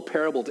fun little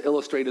parable to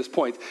illustrate his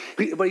point.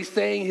 What he's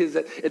saying is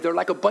that they're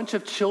like a bunch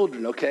of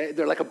children, okay?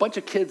 They're like a bunch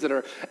of kids that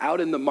are out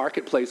in the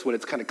marketplace when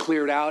it's kind of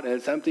cleared out and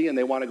it's empty and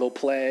they want to go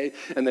play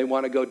and they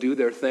want to go do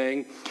their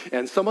thing.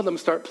 And some of them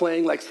start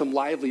playing like some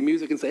lively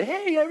music and say,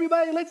 "Hey,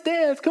 everybody, let's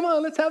dance. Come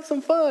on, let's have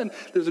some fun."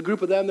 There's a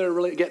group of them that are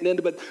really getting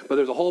into it, but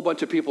there's a whole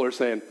bunch of people who are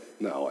saying,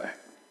 "No way,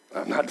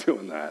 I'm not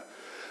doing that.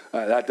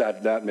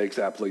 That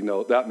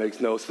makes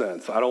no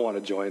sense. I don't want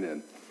to join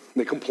in." And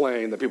they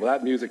complain that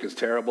that music is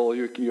terrible. I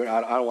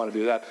don't want to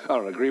do that. I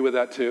don't agree with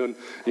that tune.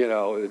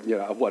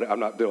 I'm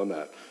not doing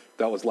that.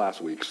 That was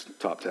last week's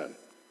top 10.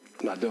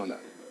 I'm not doing that.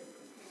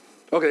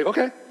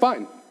 Okay,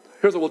 fine.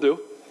 Here's what we'll do.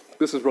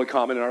 This is really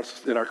common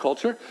in our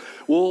culture.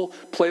 We'll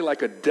play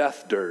like a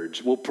death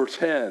dirge. We'll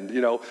pretend,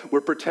 that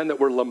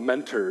we're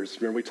lamenters.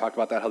 Remember we talked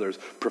about that, how there's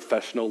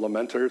professional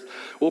lamenters?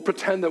 We'll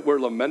pretend that we're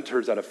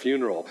lamenters at a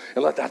funeral.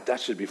 And that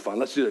should be fun.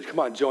 Let's do it. Come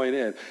on, join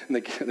in. And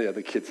the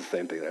kids the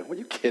same thing. They're like, "Are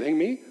you kidding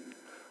me?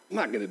 I'm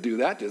not going to do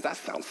that. That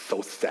sounds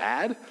so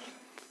sad.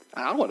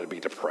 I don't want to be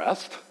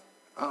depressed.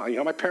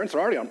 My parents are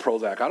already on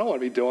Prozac. I don't want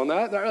to be doing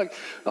that." They're like,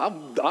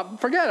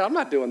 forget it. I'm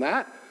not doing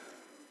that.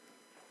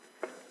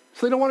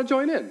 So they don't want to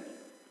join in.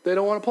 They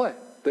don't want to play.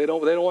 They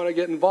don't want to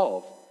get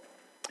involved.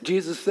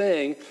 Jesus is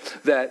saying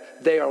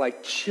that they are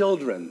like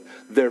children.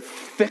 They're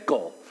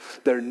fickle.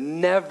 They're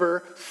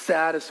never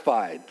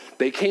satisfied.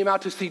 They came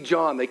out to see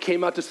John. They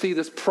came out to see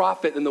this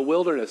prophet in the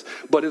wilderness,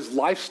 but his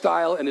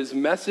lifestyle and his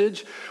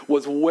message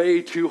was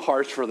way too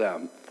harsh for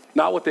them.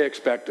 Not what they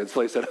expected.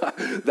 So they said,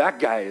 "That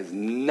guy is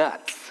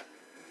nuts.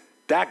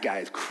 That guy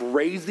is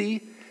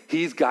crazy.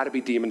 He's got to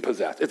be demon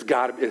possessed.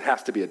 It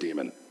has to be a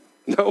demon.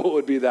 No one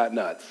would be that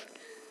nuts."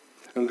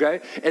 Okay?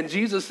 And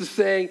Jesus is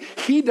saying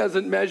he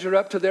doesn't measure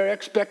up to their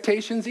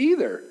expectations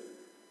either.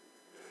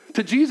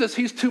 To Jesus,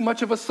 he's too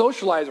much of a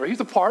socializer.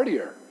 He's a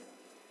partier.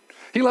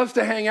 He loves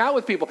to hang out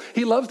with people.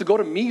 He loves to go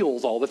to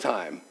meals all the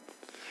time.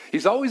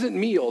 He's always at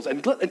meals.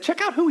 And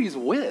check out who he's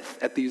with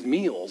at these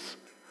meals.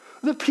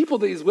 The people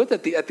that he's with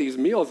at these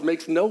meals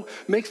makes no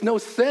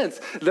sense.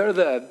 They're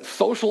the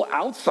social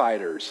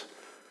outsiders.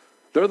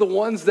 They're the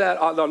ones that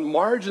are on the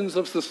margins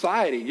of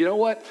society. You know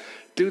what?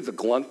 dude's a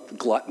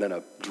glutton and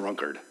a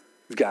drunkard.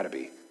 He's got to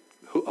be.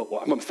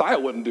 A Messiah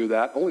wouldn't do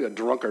that. Only a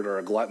drunkard or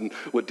a glutton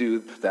would do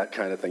that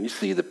kind of thing. You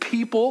see, the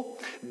people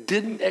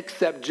didn't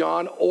accept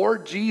John or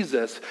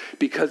Jesus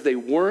because they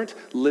weren't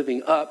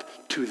living up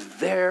to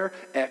their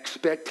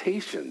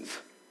expectations.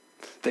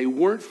 They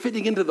weren't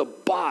fitting into the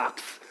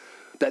box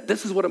that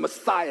this is what a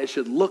Messiah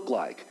should look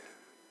like.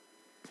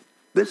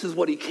 This is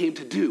what he came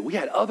to do. We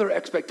had other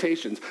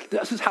expectations.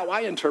 This is how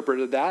I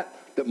interpreted that.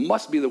 That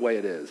must be the way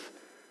it is.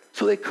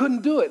 So they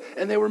couldn't do it,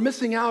 and they were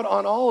missing out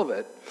on all of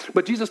it.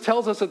 But Jesus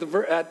tells us at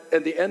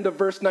the end of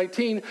verse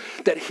 19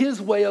 that his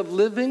way of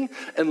living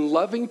and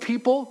loving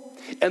people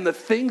and the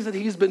things that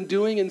he's been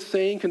doing and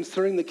saying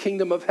concerning the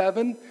kingdom of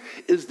heaven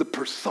is the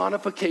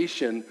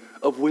personification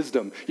of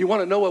wisdom. You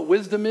want to know what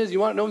wisdom is?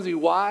 You want to know to be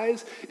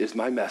wise? Is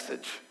my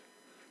message.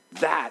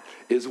 That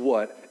is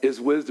what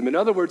is wisdom. In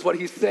other words, what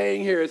he's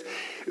saying here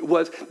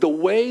was the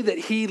way that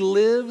he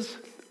lives,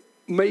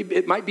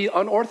 it might be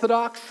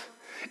unorthodox.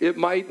 It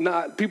might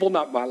not, people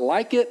might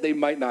like it. They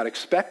might not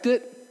expect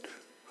it.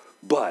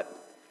 But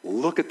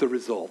look at the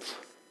results.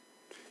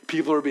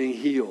 People are being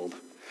healed.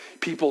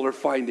 People are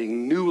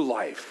finding new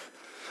life.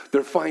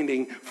 They're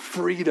finding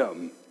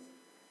freedom.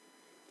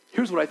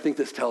 Here's what I think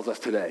this tells us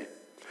today.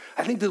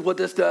 I think that what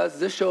this does,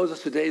 this shows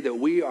us today that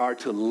we are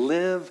to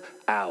live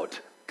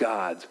out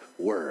God's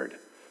word.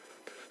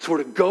 So we're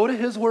to go to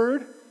his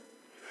word.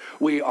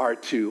 We are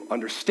to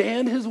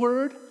understand his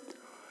word.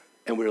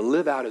 And we're to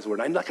live out his word.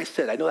 And like I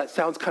said, I know that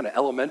sounds kind of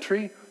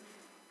elementary,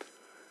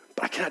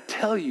 but I cannot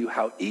tell you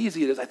how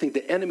easy it is. I think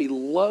the enemy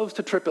loves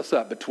to trip us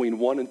up between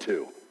 1 and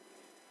 2.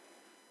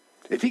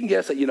 If he can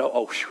get us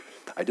that,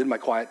 I did my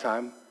quiet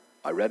time.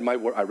 I read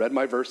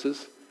my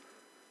verses.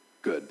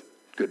 Good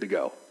to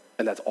go.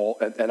 And that's all.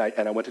 And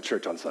I went to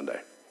church on Sunday.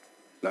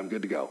 And I'm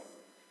good to go.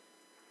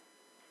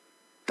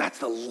 That's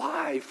the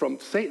lie from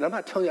Satan. I'm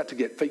not telling you that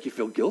to make you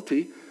feel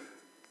guilty.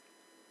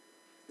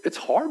 It's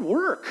hard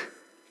work.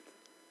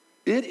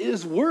 It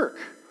is work.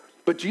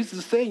 But Jesus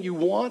is saying you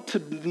want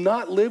to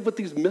not live with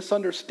these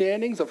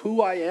misunderstandings of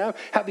who I am,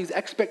 have these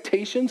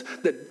expectations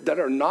that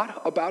are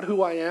not about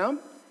who I am.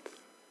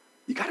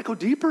 You got to go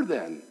deeper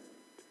then.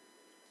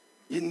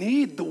 You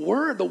need the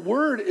word. The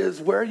word is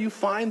where you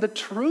find the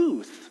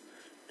truth.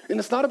 And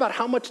it's not about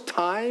how much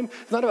time.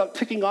 It's not about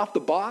ticking off the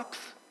box.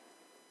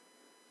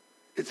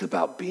 It's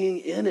about being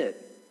in it.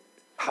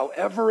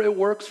 However it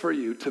works for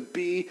you to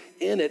be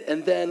in it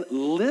and then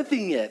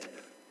living it.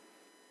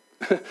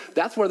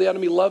 That's where the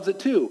enemy loves it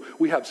too.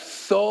 We have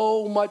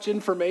so much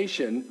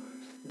information.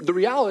 The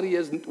reality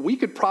is we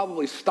could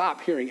probably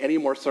stop hearing any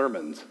more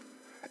sermons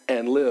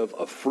and live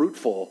a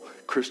fruitful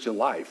Christian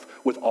life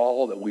with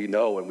all that we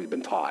know and we've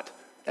been taught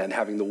and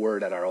having the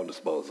word at our own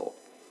disposal.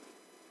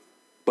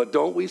 But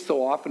don't we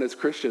so often as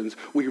Christians,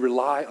 we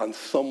rely on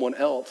someone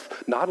else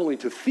not only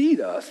to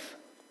feed us,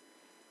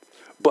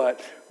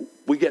 but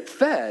we get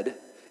fed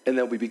and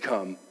then we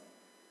become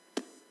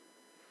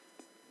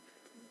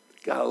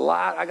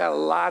I got a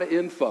lot of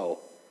info.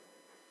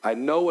 I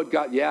know what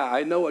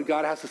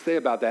God has to say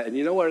about that. And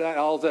you know where that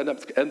all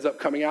ends up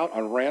coming out?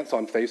 On rants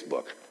on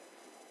Facebook.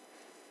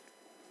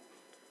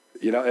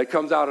 It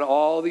comes out in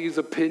all these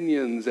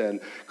opinions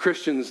and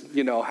Christians,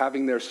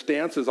 having their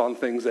stances on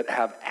things that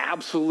have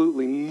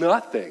absolutely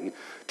nothing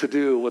to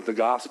do with the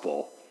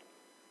gospel.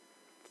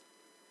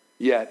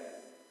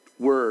 Yet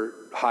we're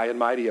high and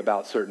mighty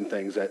about certain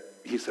things that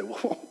he said,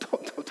 well,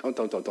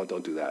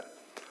 don't do that.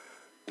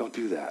 Don't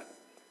do that.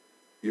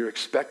 You're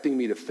expecting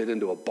me to fit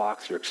into a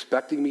box. You're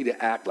expecting me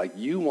to act like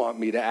you want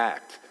me to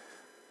act.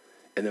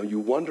 And then you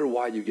wonder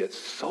why you get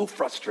so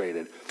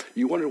frustrated.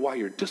 You wonder why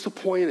you're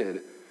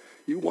disappointed.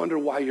 You wonder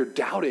why you're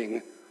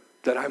doubting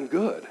that I'm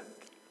good.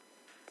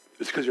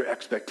 It's because your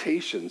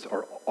expectations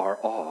are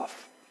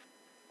off.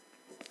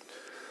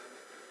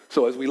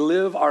 So as we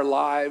live our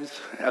lives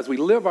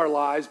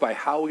by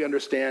how we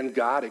understand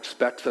God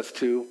expects us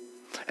to,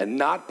 and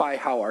not by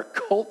how our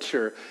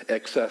culture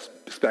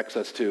expects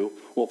us to.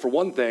 Well, for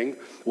one thing,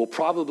 we'll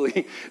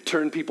probably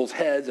turn people's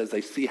heads as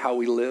they see how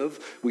we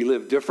live. We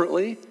live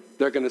differently.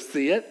 They're going to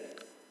see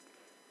it.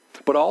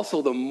 But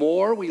also, the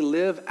more we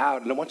live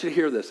out, and I want you to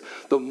hear this,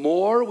 the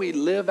more we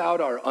live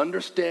out our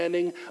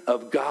understanding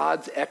of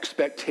God's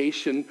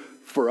expectation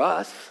for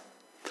us,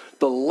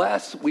 the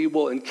less we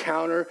will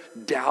encounter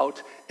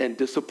doubt and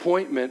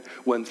disappointment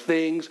when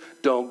things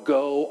don't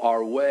go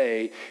our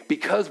way,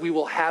 because we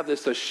will have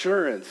this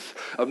assurance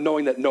of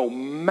knowing that no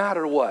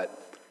matter what,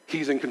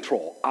 he's in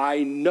control.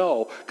 I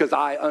know because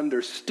I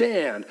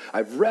understand.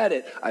 I've read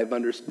it. I've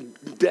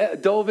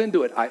dove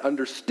into it. I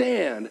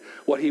understand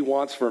what he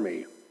wants for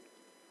me.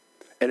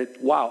 And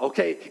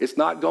okay, it's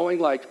not going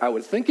like I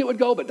would think it would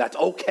go, but that's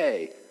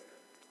okay.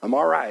 I'm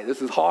all right.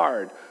 This is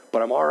hard,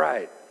 but I'm all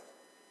right.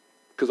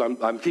 Because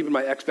I'm keeping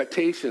my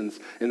expectations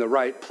in the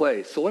right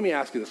place. So let me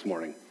ask you this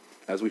morning,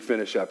 as we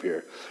finish up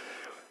here,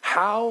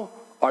 how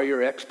are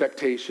your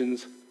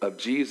expectations of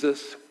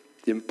Jesus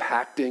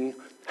impacting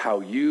how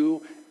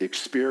you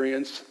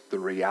experience the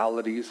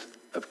realities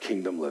of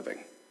kingdom living?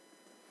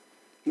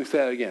 Let me say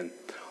that again.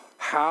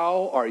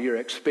 How are your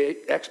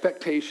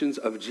expectations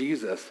of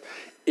Jesus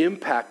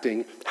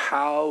impacting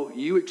how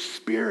you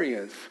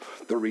experience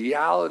the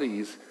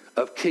realities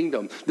of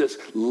kingdom, this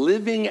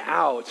living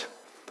out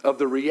of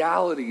the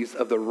realities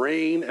of the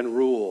reign and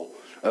rule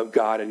of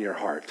God in your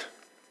heart?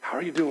 How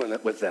are you doing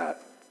with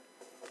that?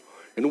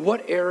 In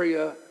what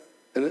area,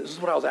 and this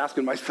is what I was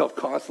asking myself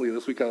constantly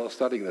this week as I was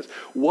studying this,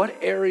 what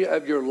area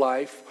of your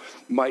life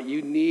might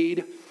you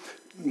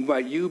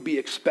be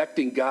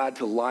expecting God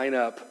to line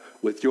up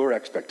with your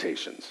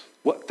expectations?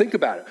 Think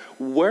about it.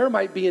 Where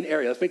might be an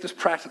area, let's make this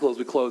practical as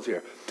we close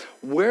here.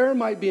 Where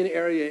might be an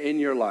area in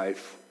your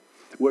life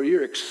where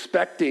you're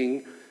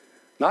expecting,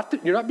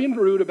 you're not being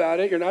rude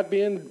about it, you're not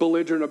being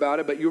belligerent about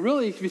it, but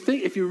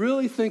if you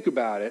really think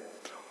about it,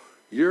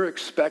 you're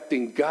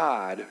expecting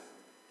God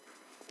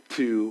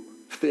to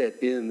fit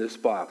in this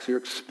box.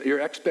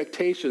 Your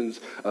expectations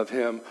of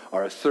him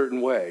are a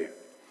certain way.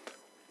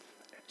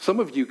 Some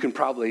of you can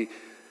probably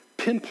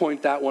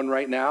pinpoint that one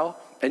right now,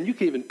 and you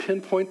can even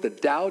pinpoint the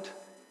doubt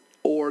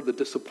or the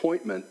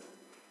disappointment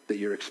that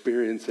you're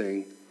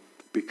experiencing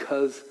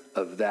because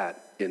of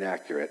that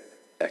inaccurate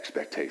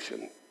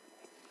expectation.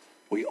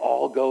 We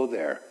all go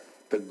there.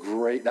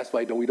 That's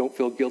why we don't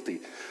feel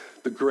guilty.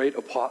 The great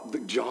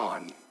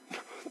John,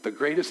 the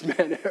greatest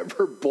man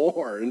ever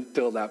born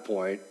until that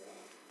point,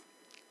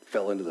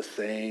 fell into the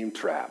same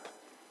trap.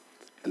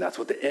 And that's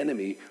what the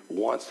enemy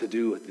wants to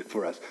do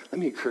for us. I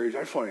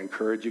just want to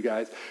encourage you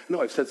guys. I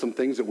know I've said some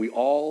things that we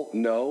all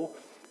know,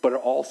 but are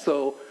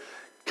also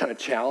kind of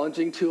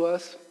challenging to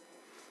us.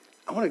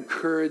 I want to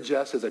encourage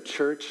us as a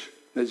church,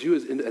 as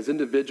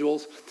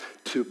individuals,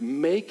 to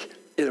make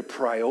it a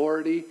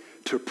priority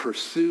to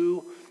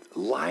pursue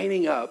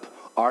lining up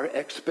our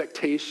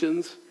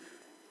expectations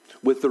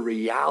with the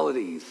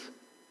realities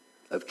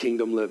of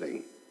kingdom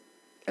living.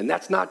 And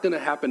that's not going to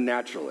happen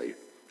naturally.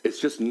 It's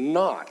just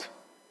not.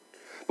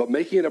 But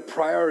making it a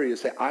priority to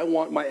say, I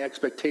want my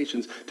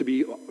expectations to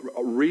be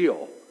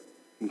real,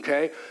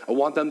 okay? I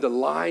want them to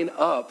line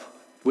up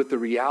with the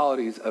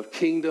realities of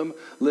kingdom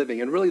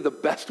living. And really the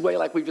best way,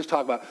 like we've just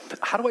talked about,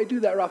 how do I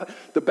do that, Rafa?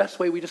 The best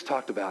way, we just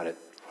talked about it.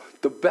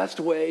 The best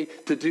way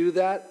to do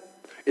that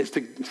is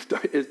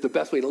the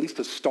best way, at least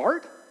to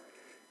start,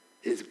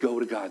 is go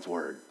to God's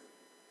word.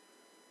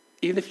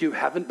 Even if you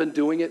haven't been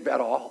doing it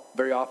at all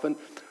very often,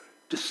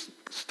 just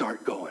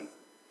start going.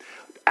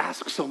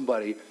 Ask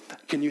somebody,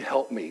 can you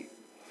help me?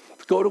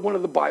 Go to one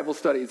of the Bible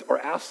studies or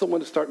ask someone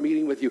to start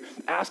meeting with you.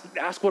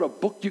 Ask what a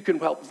book you can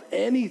help with,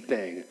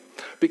 anything.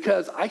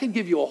 Because I could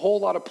give you a whole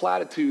lot of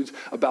platitudes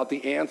about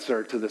the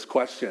answer to this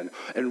question.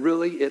 And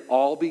really, it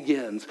all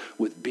begins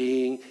with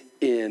being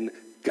in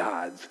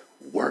God's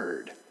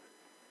word.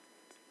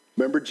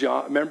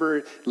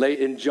 Remember late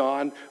in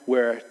John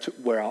where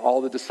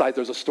all the disciples,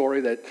 there's a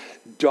story that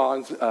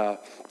John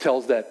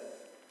tells that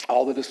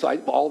all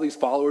these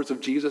followers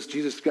of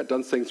Jesus got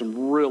done saying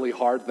some really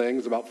hard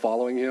things about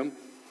following him.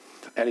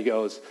 And he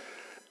goes,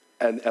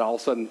 and all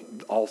of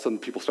a sudden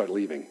people start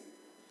leaving.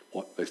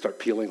 They start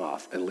peeling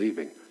off and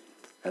leaving.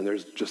 And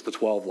there's just the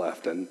 12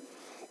 left. And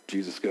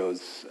Jesus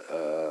goes,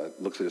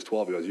 looks at his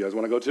 12, he goes, you guys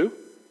want to go too?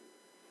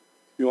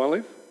 You want to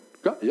leave?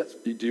 Go. Yes.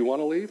 Do you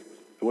want to leave?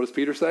 And what does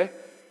Peter say?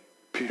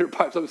 Peter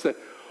pipes up and said,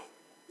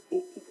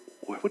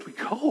 where would we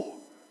go?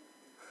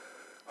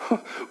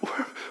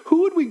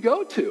 Who would we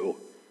go to?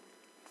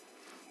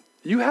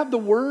 You have the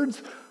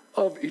words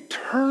of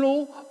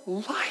eternal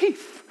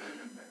life.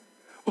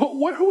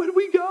 Where would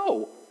we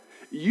go?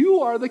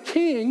 You are the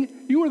king.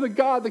 You are the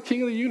God, the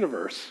king of the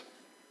universe.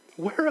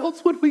 Where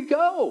else would we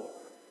go?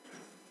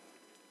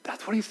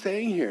 That's what he's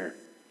saying here.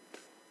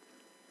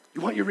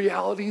 You want your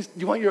realities,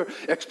 you want your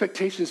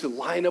expectations to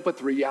line up with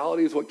the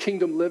realities, what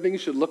kingdom living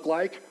should look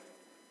like?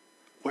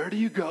 Where do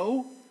you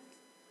go?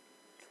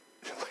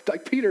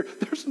 Like Peter,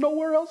 there's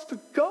nowhere else to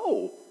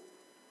go.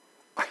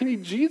 I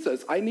need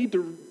Jesus. I need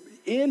to,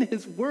 in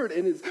his word,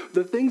 in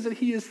the things that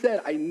he has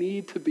said, I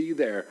need to be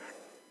there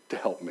to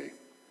help me.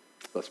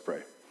 Let's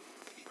pray.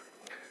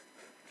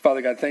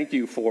 Father God, thank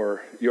you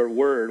for your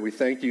word. We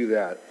thank you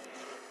that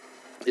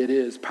it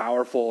is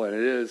powerful and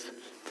it is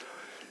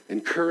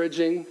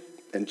encouraging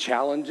and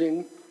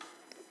challenging.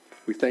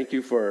 We thank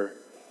you for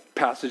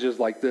passages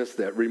like this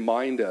that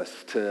remind us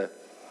to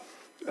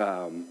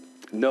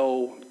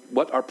know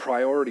what our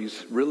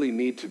priorities really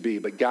need to be.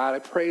 But God, I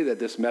pray that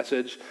this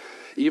message,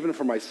 even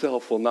for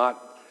myself, will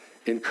not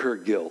incur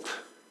guilt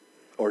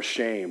or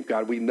shame.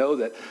 God, we know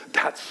that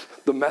that's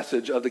the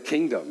message of the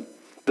kingdom.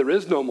 There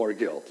is no more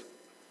guilt.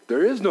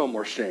 There is no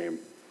more shame.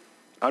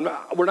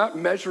 We're not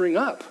measuring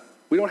up.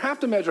 We don't have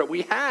to measure up.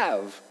 We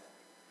have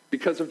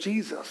because of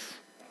Jesus.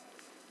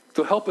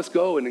 So help us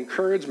go in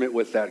encouragement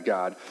with that,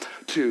 God,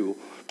 to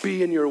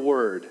be in your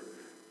word,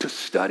 to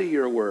study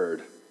your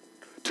word,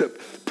 to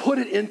put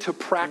it into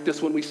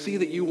practice when we see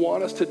that you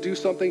want us to do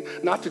something,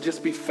 not to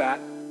just be fat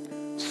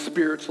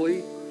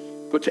spiritually,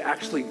 but to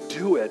actually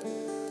do it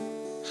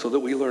so that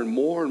we learn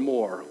more and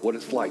more what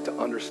it's like to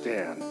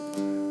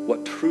understand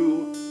what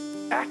true,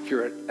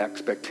 accurate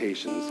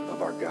expectations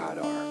of our God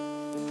are.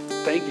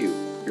 Thank you.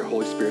 Your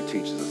Holy Spirit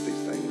teaches us these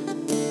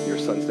things. In your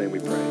son's name we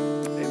pray.